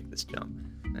I can make this jump.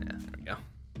 Yeah, there we go.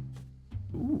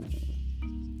 Ooh.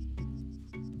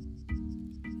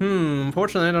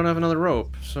 Unfortunately I don't have another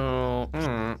rope, so...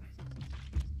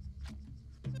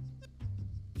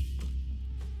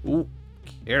 Ooh,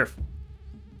 careful.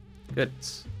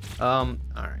 Goodness.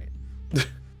 Alright.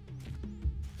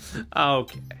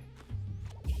 Okay.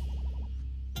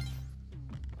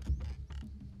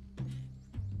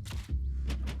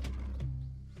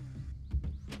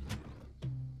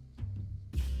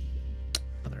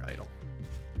 Another idol.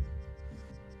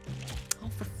 Oh,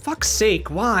 for fuck's sake,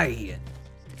 why?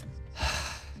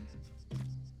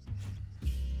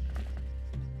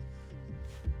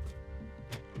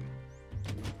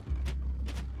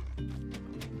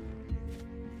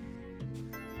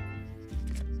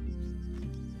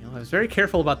 I was very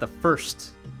careful about the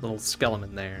first little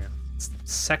skeleton there. It's the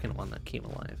second one that came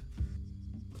alive.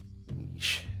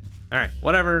 Yeesh. All right,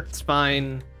 whatever, it's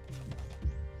fine.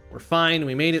 We're fine,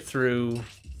 we made it through.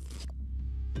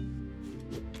 I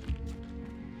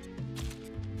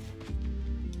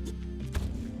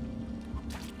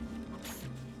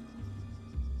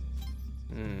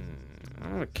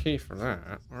don't have a key for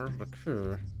that. Where's the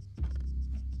key?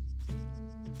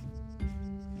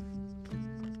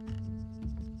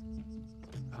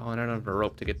 Oh, and I don't have a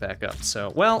rope to get back up,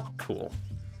 so, well, cool.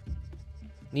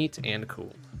 Neat and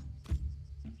cool.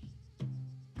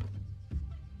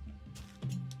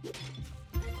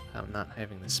 How not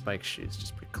having the spike shoes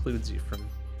just precludes you from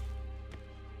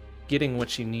getting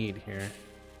what you need here.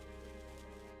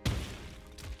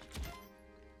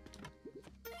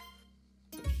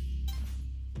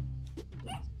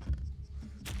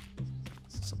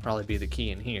 This will probably be the key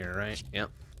in here, right?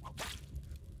 Yep.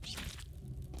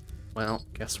 Well,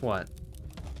 guess what?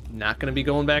 Not gonna be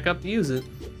going back up to use it.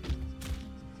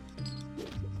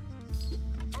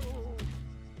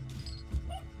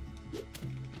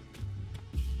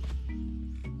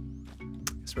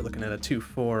 Guess we're looking at a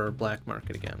 2-4 black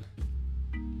market again.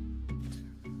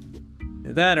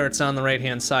 Either that or it's on the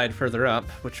right-hand side further up,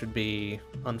 which would be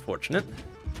unfortunate.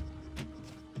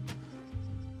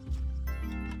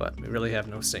 But we really have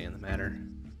no say in the matter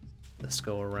this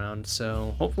go around,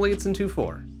 so hopefully it's in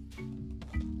 2-4.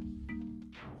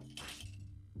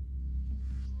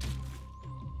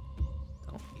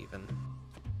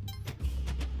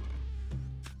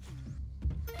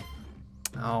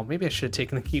 Oh, maybe I should have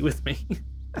taken the key with me.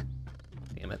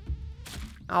 Damn it.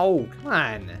 Oh, come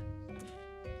on.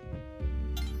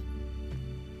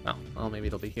 Oh, well, maybe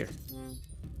it'll be here.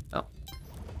 Oh,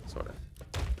 sort of.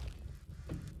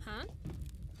 Huh?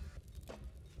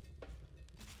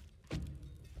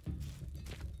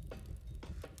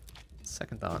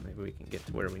 Second thought, maybe we can get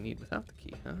to where we need without the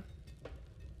key, huh?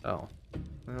 Oh,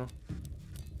 well,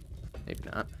 maybe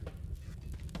not.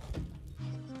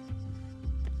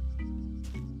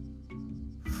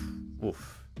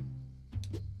 Oof.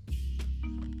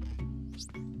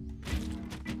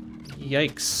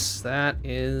 Yikes, that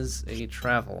is a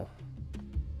travel.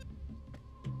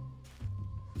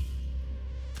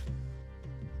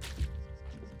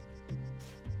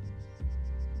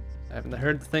 I haven't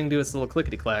heard the thing do its little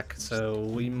clickety-clack, so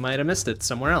we might have missed it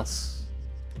somewhere else.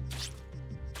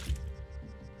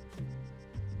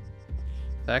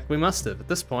 In fact, we must have at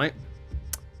this point.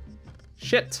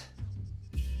 Shit.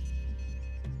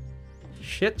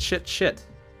 Shit.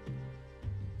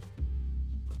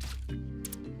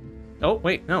 Oh,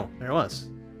 wait, no, there it was.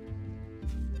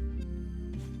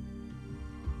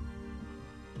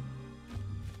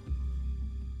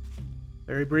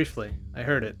 Very briefly, I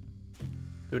heard it.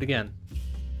 Do it again.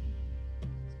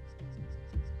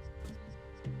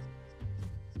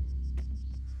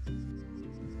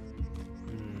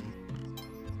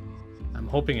 I'm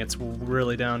hoping it's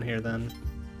really down here then.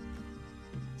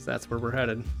 'Cause that's where we're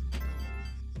headed.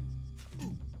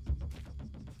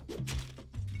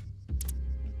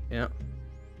 Yeah.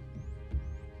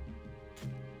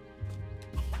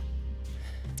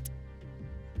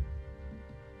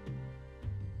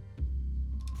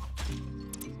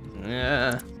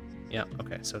 Yeah,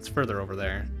 okay, so it's further over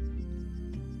there.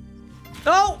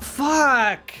 Oh,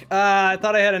 fuck! I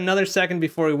thought I had another second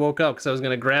before he woke up because I was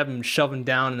gonna grab him and shove him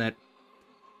down in that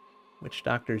witch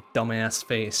doctor's dumbass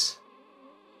face.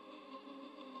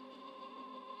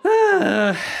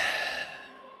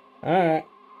 Alright.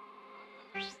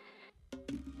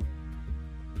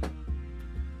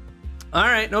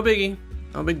 Alright, no biggie.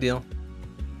 No big deal.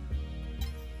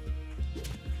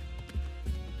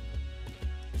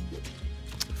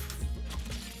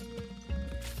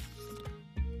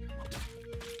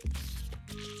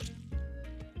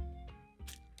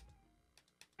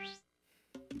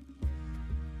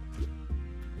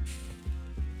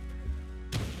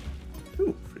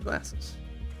 Ooh, free glasses.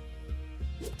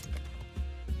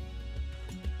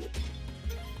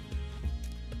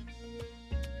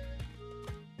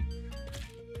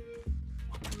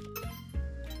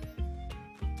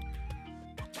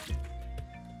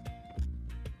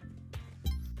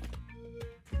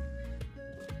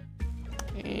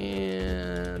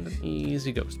 And an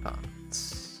easy ghost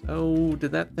pots. Oh,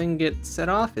 did that thing get set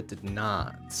off? It did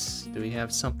not. Do we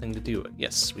have something to do it?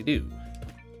 Yes, we do.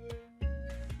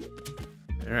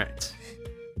 Alright.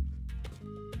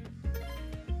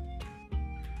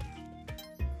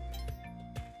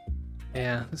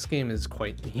 Yeah, this game is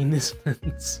quite mean, isn't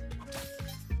it?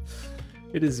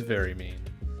 It is very mean.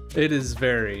 It is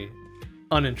very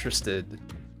uninterested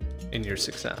in your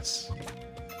success.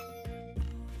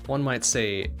 One might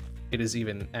say it is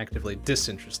even actively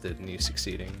disinterested in you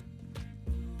succeeding.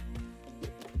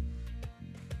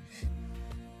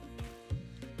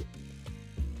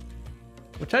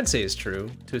 Which I'd say is true,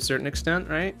 to a certain extent,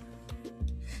 right?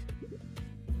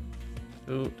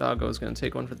 Ooh, Doggo's gonna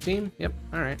take one for the team. Yep,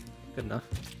 alright, good enough.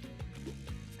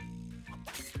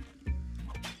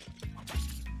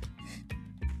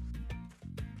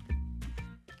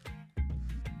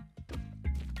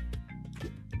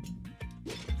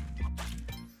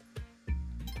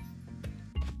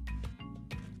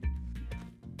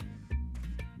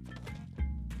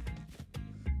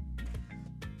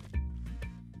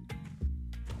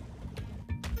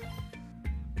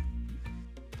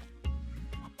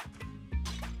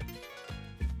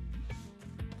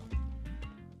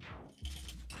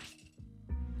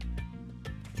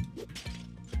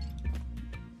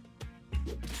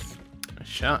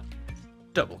 Shot.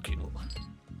 Double kill.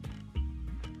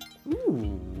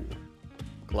 Ooh.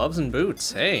 Gloves and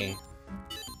boots. Hey.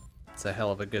 It's a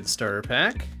hell of a good starter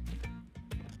pack.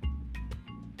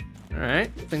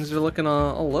 Alright. Things are looking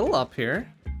a little up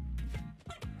here.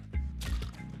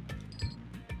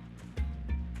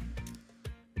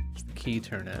 What's the key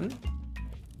turn in?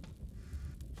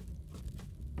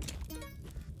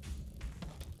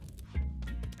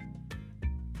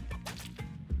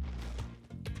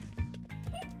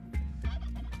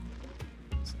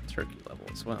 Turkey level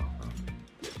as well, huh?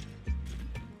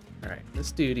 Alright,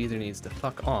 this dude either needs to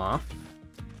fuck off.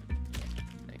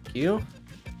 Thank you.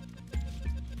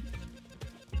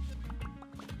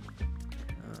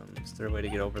 Is there a way to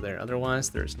get over there? Otherwise,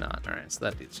 there's not. Alright, so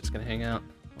that dude's just gonna hang out.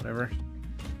 Whatever.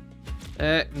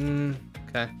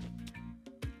 Okay.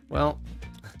 Well.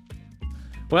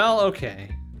 Well,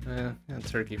 okay.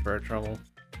 Turkey for our trouble.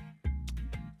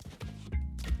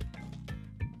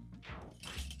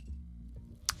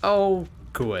 Oh,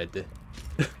 good.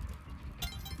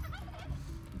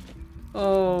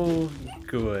 Oh,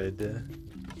 good.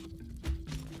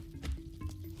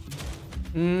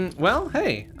 Well,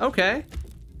 hey, okay.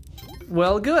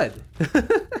 Well, good.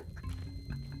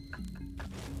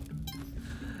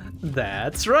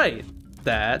 That's right.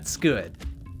 That's good.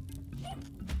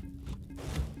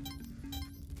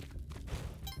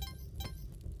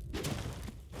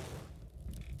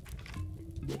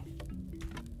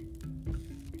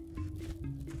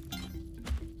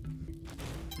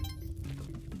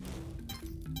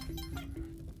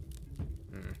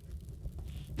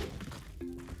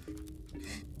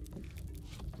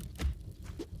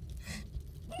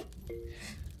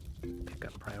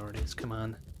 priorities. Come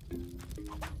on.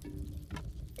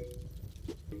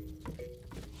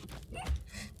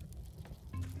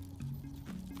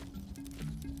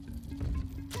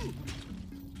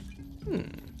 Hmm.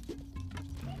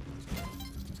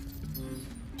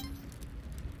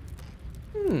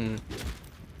 Hmm.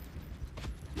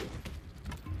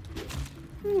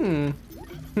 Hmm.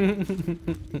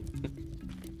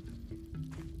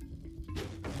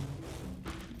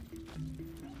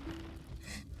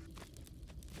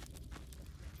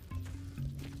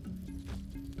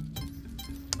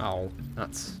 Oh,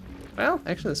 nuts. Well,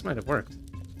 actually, this might have worked.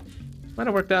 Might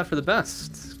have worked out for the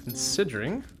best,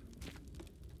 considering.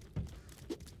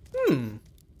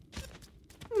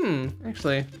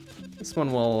 Actually, this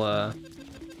one will,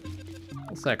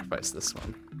 we'll sacrifice this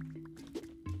one.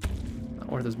 Not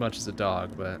worth as much as a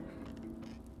dog, but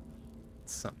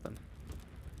it's something.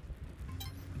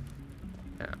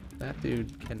 Yeah, that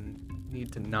dude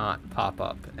need to not pop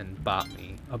up and bop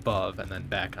me above and then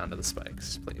back onto the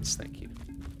spikes, please. Thank you.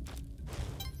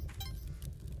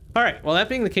 All right, well, that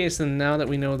being the case, then now that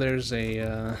we know there's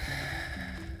a,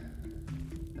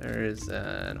 there is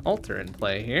an altar in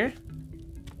play here.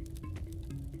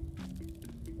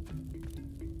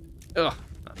 Ugh,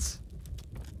 nuts.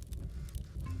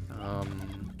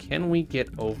 Can we get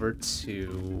over to,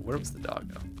 where was the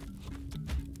dog go?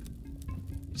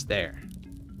 He's there.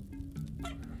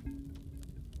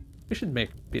 We should be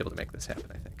able to make this happen,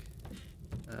 I think.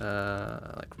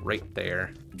 Like right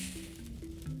there.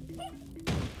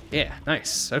 Yeah,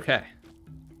 nice, okay.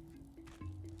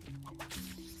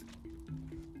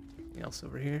 Anything else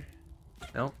over here?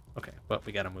 No? Okay, but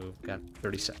we gotta move, we got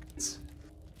 30 seconds.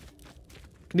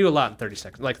 Can do a lot in 30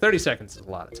 seconds. Like 30 seconds is a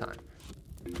lot of time.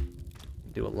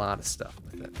 Do a lot of stuff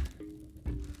with it.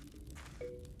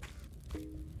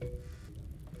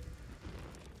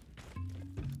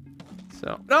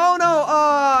 So, no,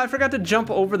 I forgot to jump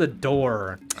over the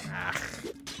door. Ah,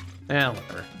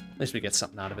 whatever. At least we get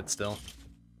something out of it still.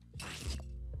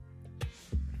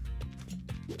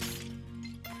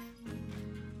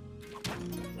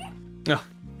 Oh,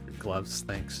 gloves,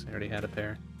 thanks. I already had a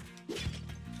pair.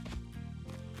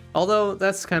 Although,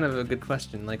 that's kind of a good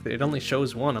question. Like, it only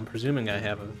shows one. I'm presuming I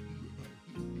have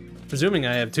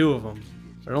two of them.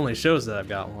 But it only shows that I've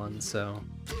got one, so...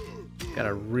 Got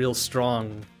a real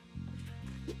strong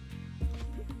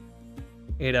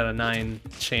 8 out of 9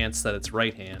 chance that it's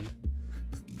right hand.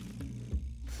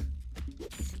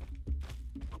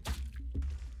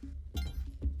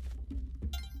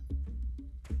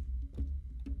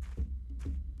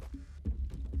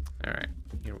 Alright,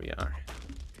 here we are.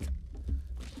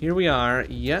 Here we are,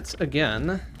 yet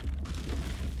again.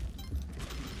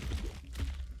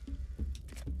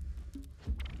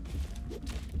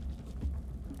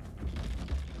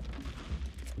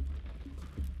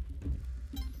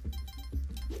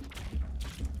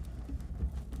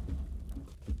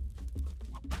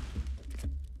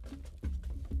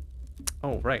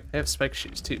 Oh, right, I have spike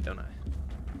shoes too, don't I?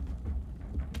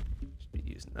 Should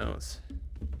be using those.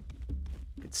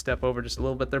 Could step over just a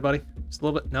little bit there, buddy. Just a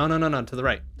little bit. No, to the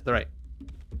right. To the right.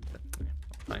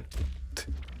 Fine.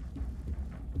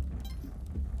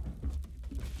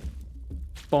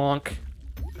 Bonk.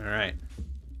 Alright.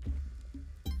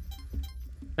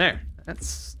 There.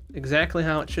 That's exactly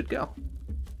how it should go.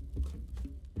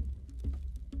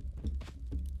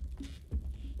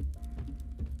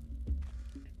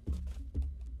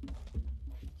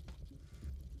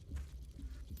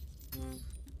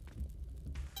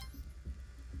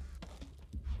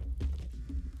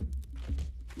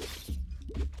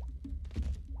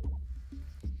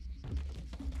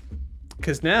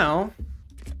 Because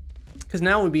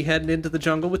now we'd be heading into the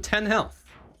jungle with 10 health.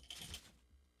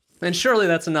 And surely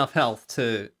that's enough health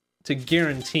to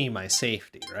guarantee my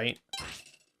safety, right?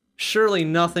 Surely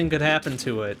nothing could happen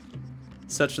to it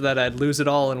such that I'd lose it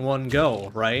all in one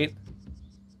go, right?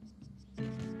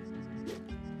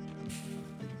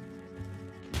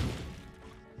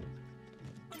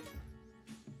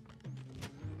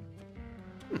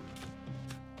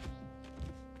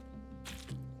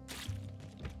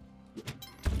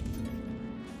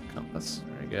 Compass,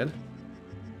 very good.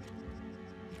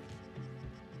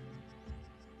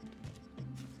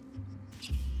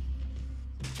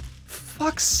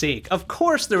 Fuck's sake, of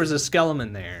course there was a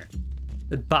skeleton there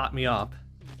that bought me up.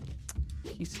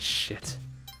 Piece of shit.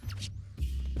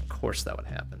 Of course that would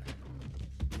happen.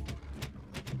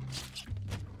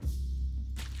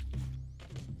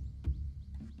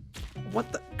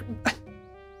 What the?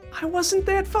 I wasn't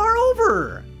that far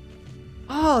over!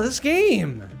 Oh, this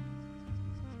game!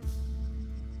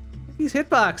 These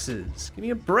hitboxes. Give me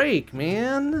a break,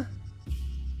 man.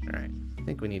 Alright. I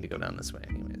think we need to go down this way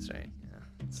anyways, right? Yeah,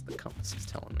 that's the compass is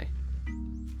telling me.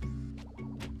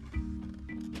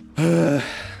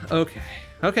 Okay.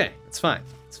 Okay, it's fine.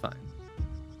 It's fine.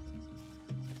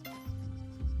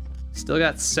 Still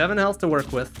got 7 health to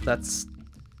work with. That's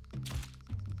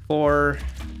 4,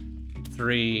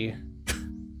 3.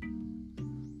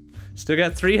 Still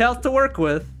got 3 health to work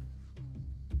with.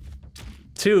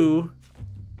 2.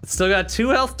 Still got 2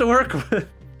 health to work with.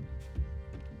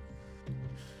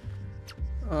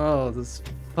 Oh, this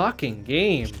fucking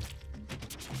game.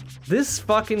 This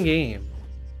fucking game.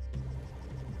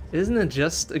 Isn't it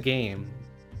just a game?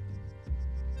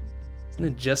 Isn't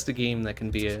it just a game that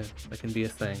can be a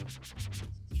thing?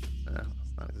 That's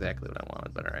not exactly what I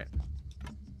wanted, but alright.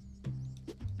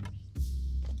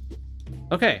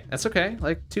 Okay, that's okay.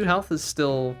 Like 2 health is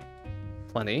still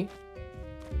plenty.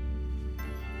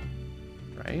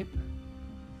 Right?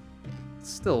 It's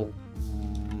still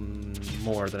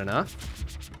more than enough.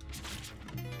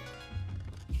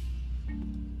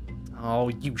 Oh,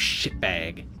 you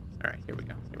shitbag. Alright, here we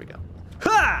go. Here we go.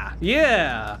 Ha!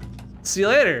 Yeah! See you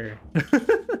later.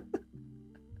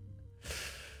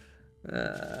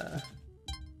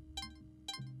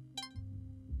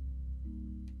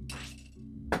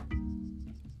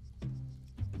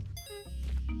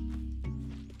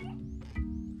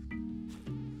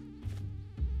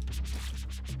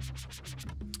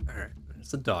 Alright,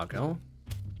 there's a doggo.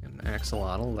 An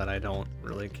axolotl that I don't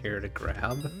really care to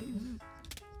grab.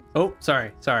 Oh,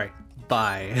 sorry.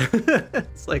 Bye.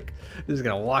 It's like, I'm just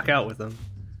gonna walk out with him.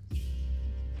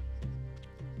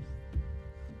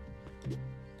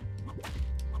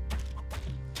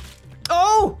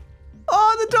 Oh!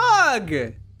 Oh, the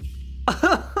dog!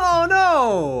 Oh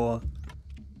no!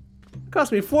 It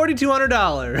cost me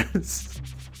 $4,200.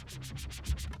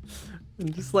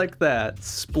 And just like that,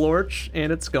 splorch,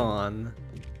 and it's gone.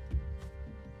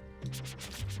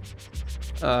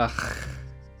 Ugh.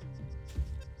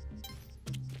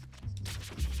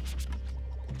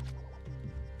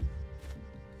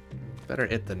 Better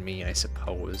it than me, I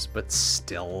suppose, but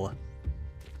still.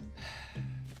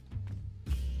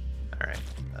 Alright,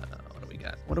 what do we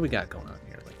got? What do we got going on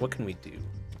here? Like, what can we do?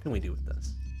 What can we do with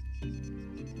this?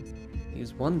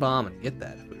 Use 1 bomb and get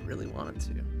that if we really wanted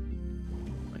to.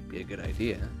 Might be a good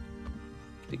idea.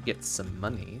 To get some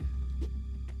money.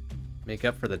 Make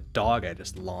up for the dog I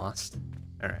just lost.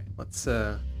 Alright, let's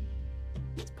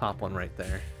pop one right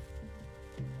there.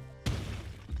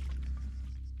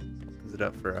 Opens it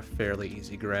up for a fairly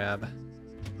easy grab.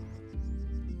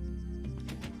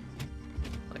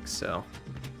 Like so.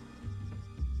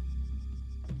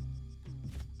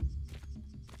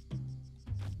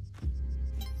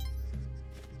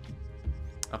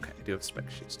 Okay, I do have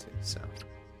spec shoes too, so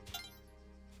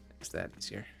makes that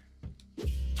easier.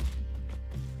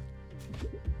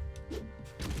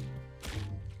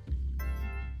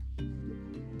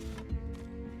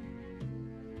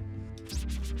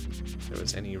 If there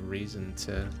was any reason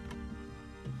to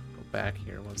go back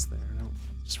here, was there? No,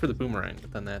 just for the boomerang,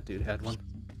 but then that dude had one.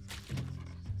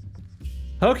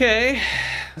 Okay,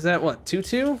 is that what,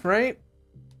 2-2, right?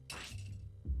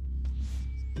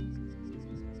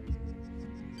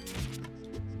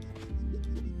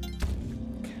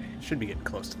 Should be getting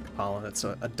close to the Kapala. That's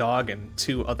a dog and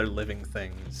 2 other living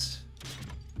things.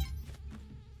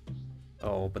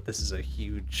 Oh, but this is a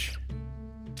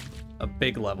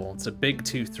big level. It's a big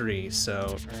 2-3,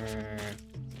 so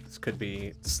this could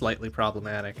be slightly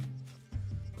problematic.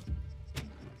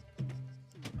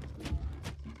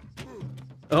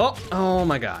 Oh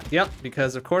my god. Yep,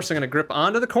 because of course I'm gonna grip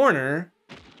onto the corner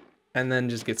and then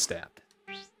just get stabbed.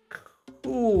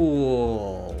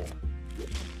 Cool.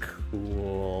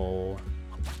 Cool.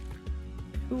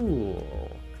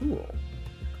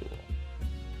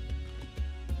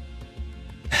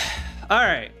 All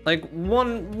right, like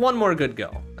one more good go,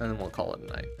 and then we'll call it a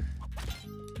night.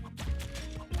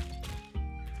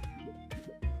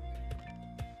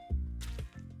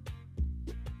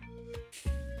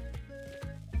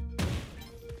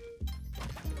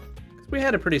 We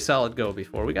had a pretty solid go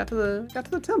before. We got to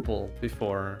the temple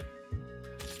before.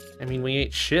 I mean, we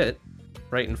ate shit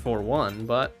right in 4-1,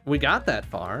 but we got that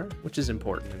far, which is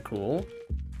important and cool.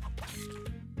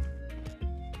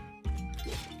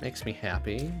 Makes me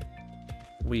happy.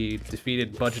 We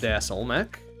defeated budget-ass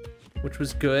Olmec, which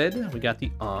was good. We got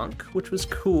the Ankh, which was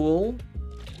cool.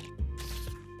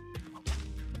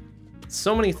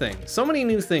 So many things, so many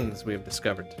new things we have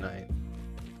discovered tonight.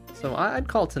 So I'd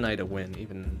call tonight a win,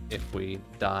 even if we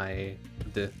die,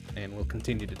 and we'll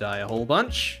continue to die a whole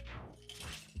bunch.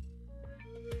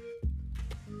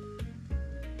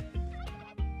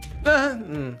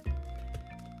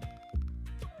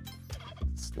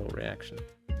 Slow reaction.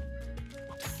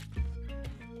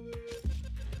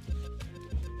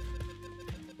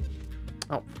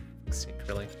 Oh, sink,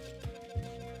 really?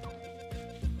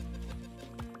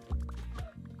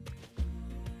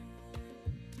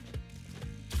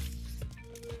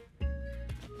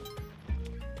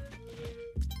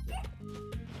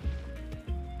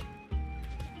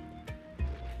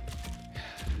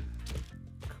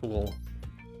 Cool.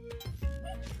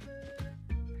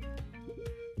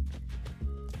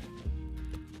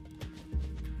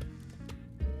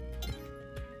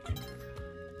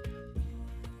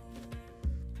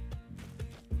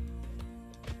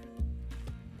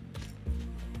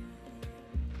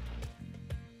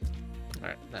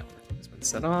 Alright, that one has been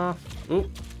set off.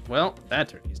 Oop, well, that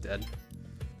turkey's dead.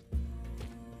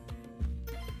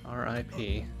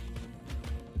 R.I.P.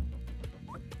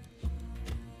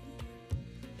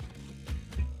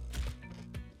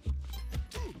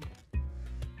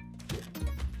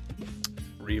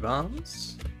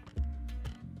 Rebounds.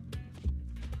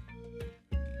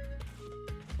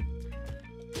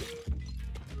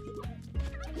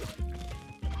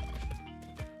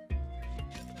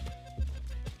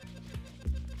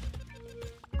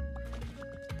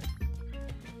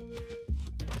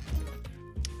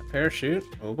 Parachute.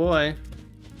 Oh boy.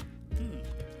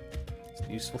 It's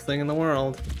a useful thing in the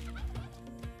world.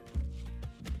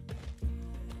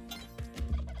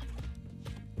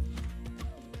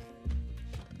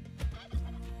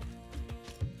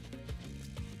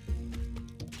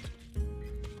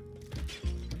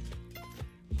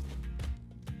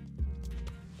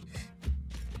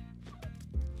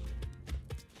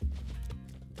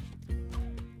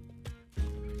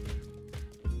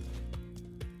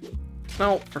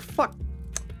 No, for fuck.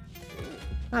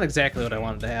 Not exactly what I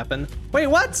wanted to happen. Wait,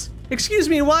 what? Excuse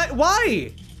me, why?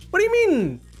 Why? What do you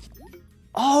mean?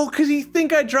 Oh, cause you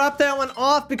think I dropped that one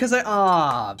off because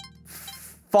I,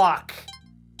 fuck.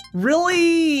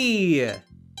 Really?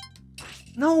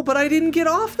 No, but I didn't get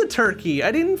off the turkey.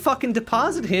 I didn't fucking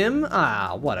deposit him.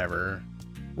 Ah, whatever.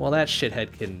 Well, that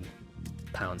shithead can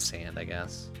pound sand, I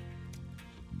guess.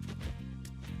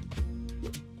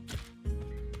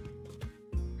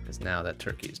 Now that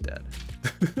turkey's dead.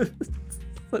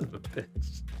 Son of a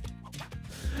bitch.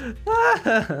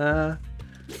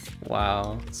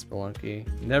 Wow, Spelunky.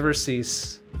 Never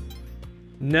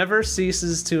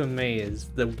ceases to amaze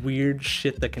the weird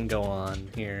shit that can go on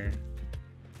here.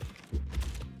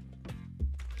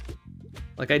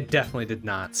 Like, I definitely did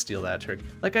not steal that turkey.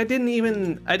 Like, I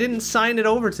didn't sign it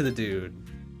over to the dude.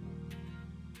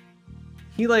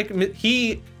 He, like,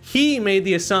 he made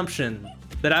the assumption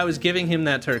that I was giving him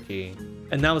that turkey,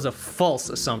 and that was a false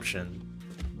assumption.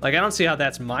 Like, I don't see how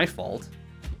that's my fault.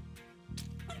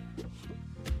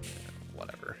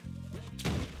 Whatever.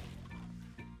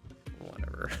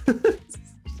 Whatever.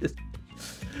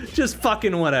 just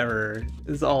fucking whatever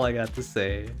is all I got to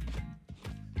say.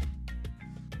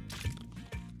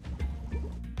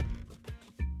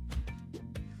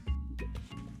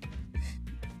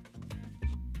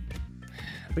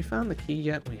 Have we found the key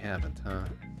yet? We haven't, huh?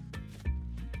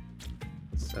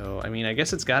 So, I mean, I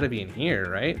guess it's got to be in here,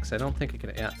 right? Because I don't think it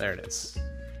could... Yeah, there it is.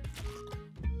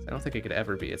 I don't think it could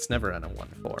ever be. It's never on a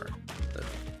 1-4. The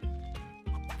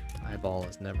eyeball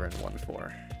is never in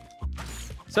 1-4.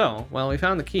 So, well, we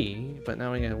found the key, but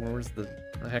now we got... Where's the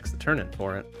heck's the turn-in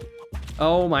for it?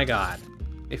 Oh my god.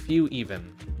 If you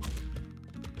even...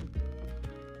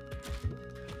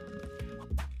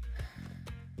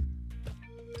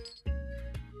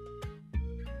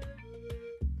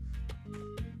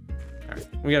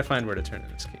 We gotta find where to turn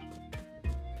in this key.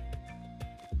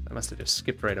 I must have just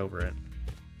skipped right over it.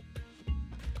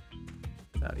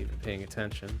 Without even paying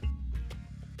attention.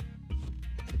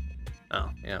 Oh,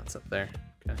 yeah, it's up there.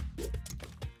 Okay.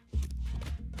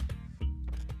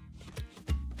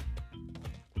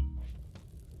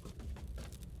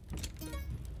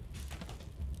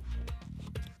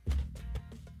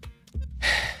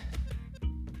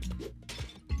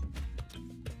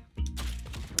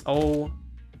 Oh,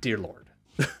 dear Lord.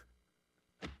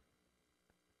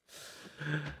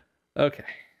 Okay,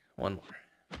 one more.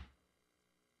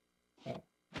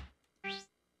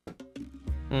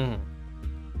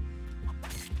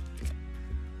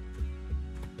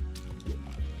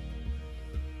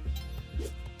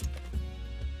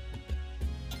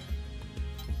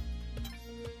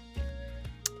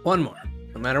 One more.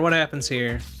 No matter what happens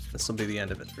here, this will be the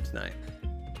end of it for tonight.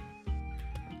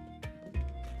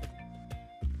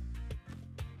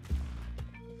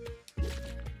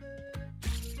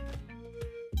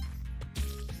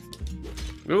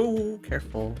 Oh,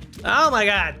 careful. Oh my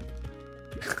god!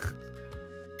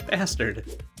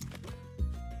 Bastard.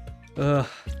 Ugh.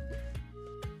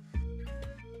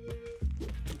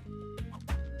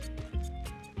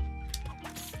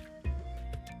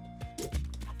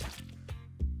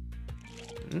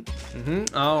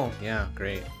 Oh, yeah,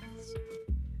 great.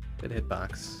 Good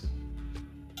hitbox.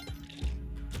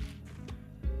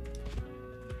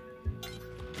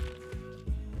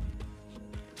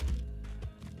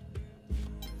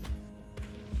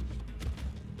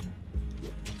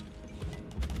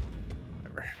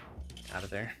 Whatever. Out of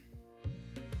there.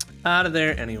 Out of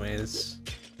there anyways.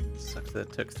 Sucks that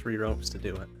it took 3 ropes to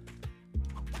do it.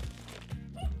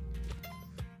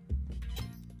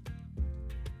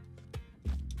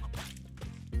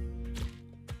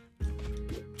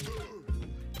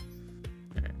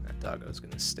 Doggo's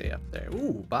gonna stay up there.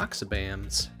 Ooh, box of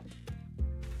bams.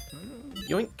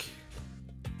 Yoink.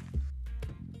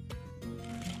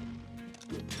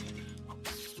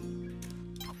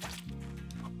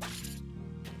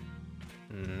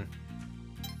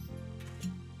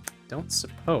 Don't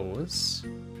suppose.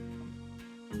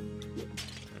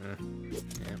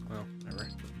 Yeah, well, whatever.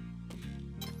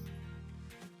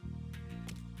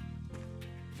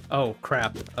 Oh,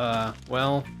 crap.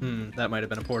 Well, that might have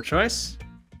been a poor choice.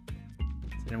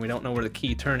 And we don't know where the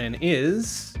key turn-in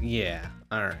is. Yeah,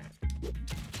 alright.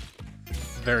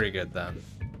 Very good, then.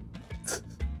 So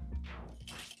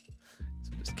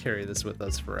just carry this with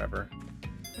us forever.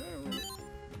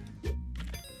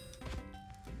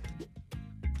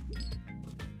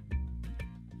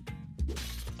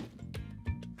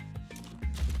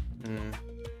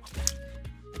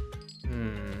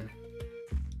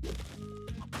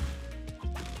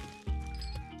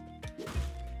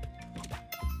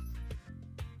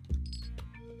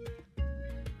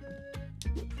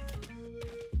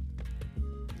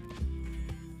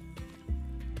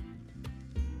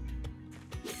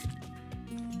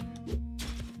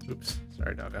 Oops,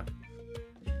 sorry, doggo.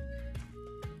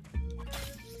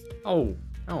 Oh,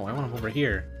 I want him over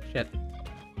here. Shit.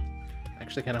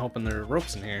 Actually kind of hoping there are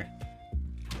ropes in here.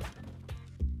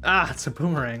 Ah, it's a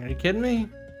boomerang. Are you kidding me?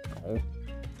 No.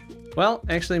 Well,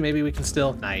 actually, maybe we can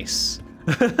still... Nice.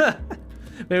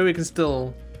 Maybe we can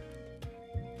still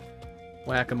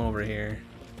whack him over here.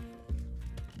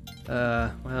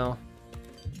 Well,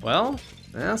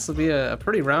 this will be a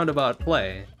pretty roundabout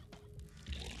play.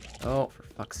 Oh, for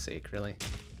fuck's sake, really?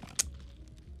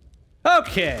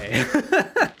 Okay.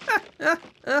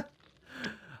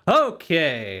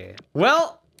 Okay.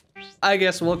 Well, I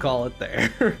guess we'll call it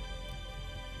there.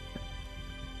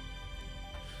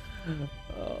 Oh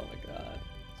my god.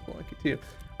 Spelunky 2.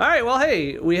 All right, well,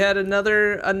 hey, we had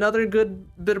another good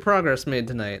bit of progress made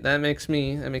tonight. That makes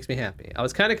me happy. I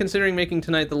was kind of considering making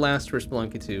tonight the last for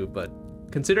Spelunky 2, but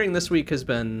considering this week has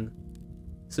been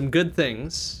some good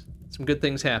things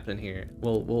happening here.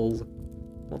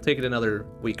 We'll take it another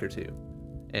week or two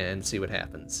and see what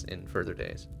happens in further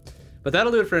days. But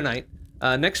that'll do it for tonight.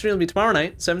 Next stream will be tomorrow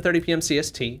night, 7:30 p.m.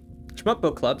 CST. Shmup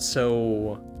Book Club,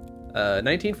 so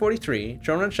 1943,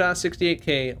 Drone Run Shot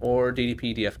 68K, or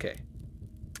DDP DFK.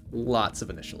 Lots of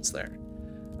initials there.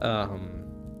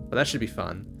 But that should be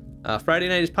fun. Friday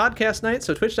night is podcast night,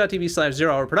 so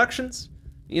twitch.tv/Zero Hour Productions.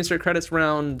 The insert credits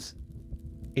round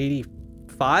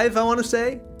 85, I want to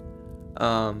say.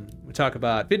 We talk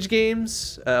about video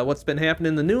games, what's been happening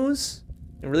in the news,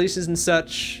 and releases and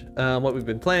such, what we've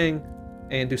been playing,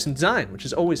 and do some design, which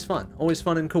is always fun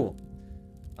and cool.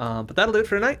 But that'll do it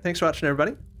for tonight. Thanks for watching,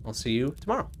 everybody. I'll see you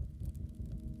tomorrow.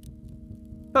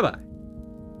 Bye-bye.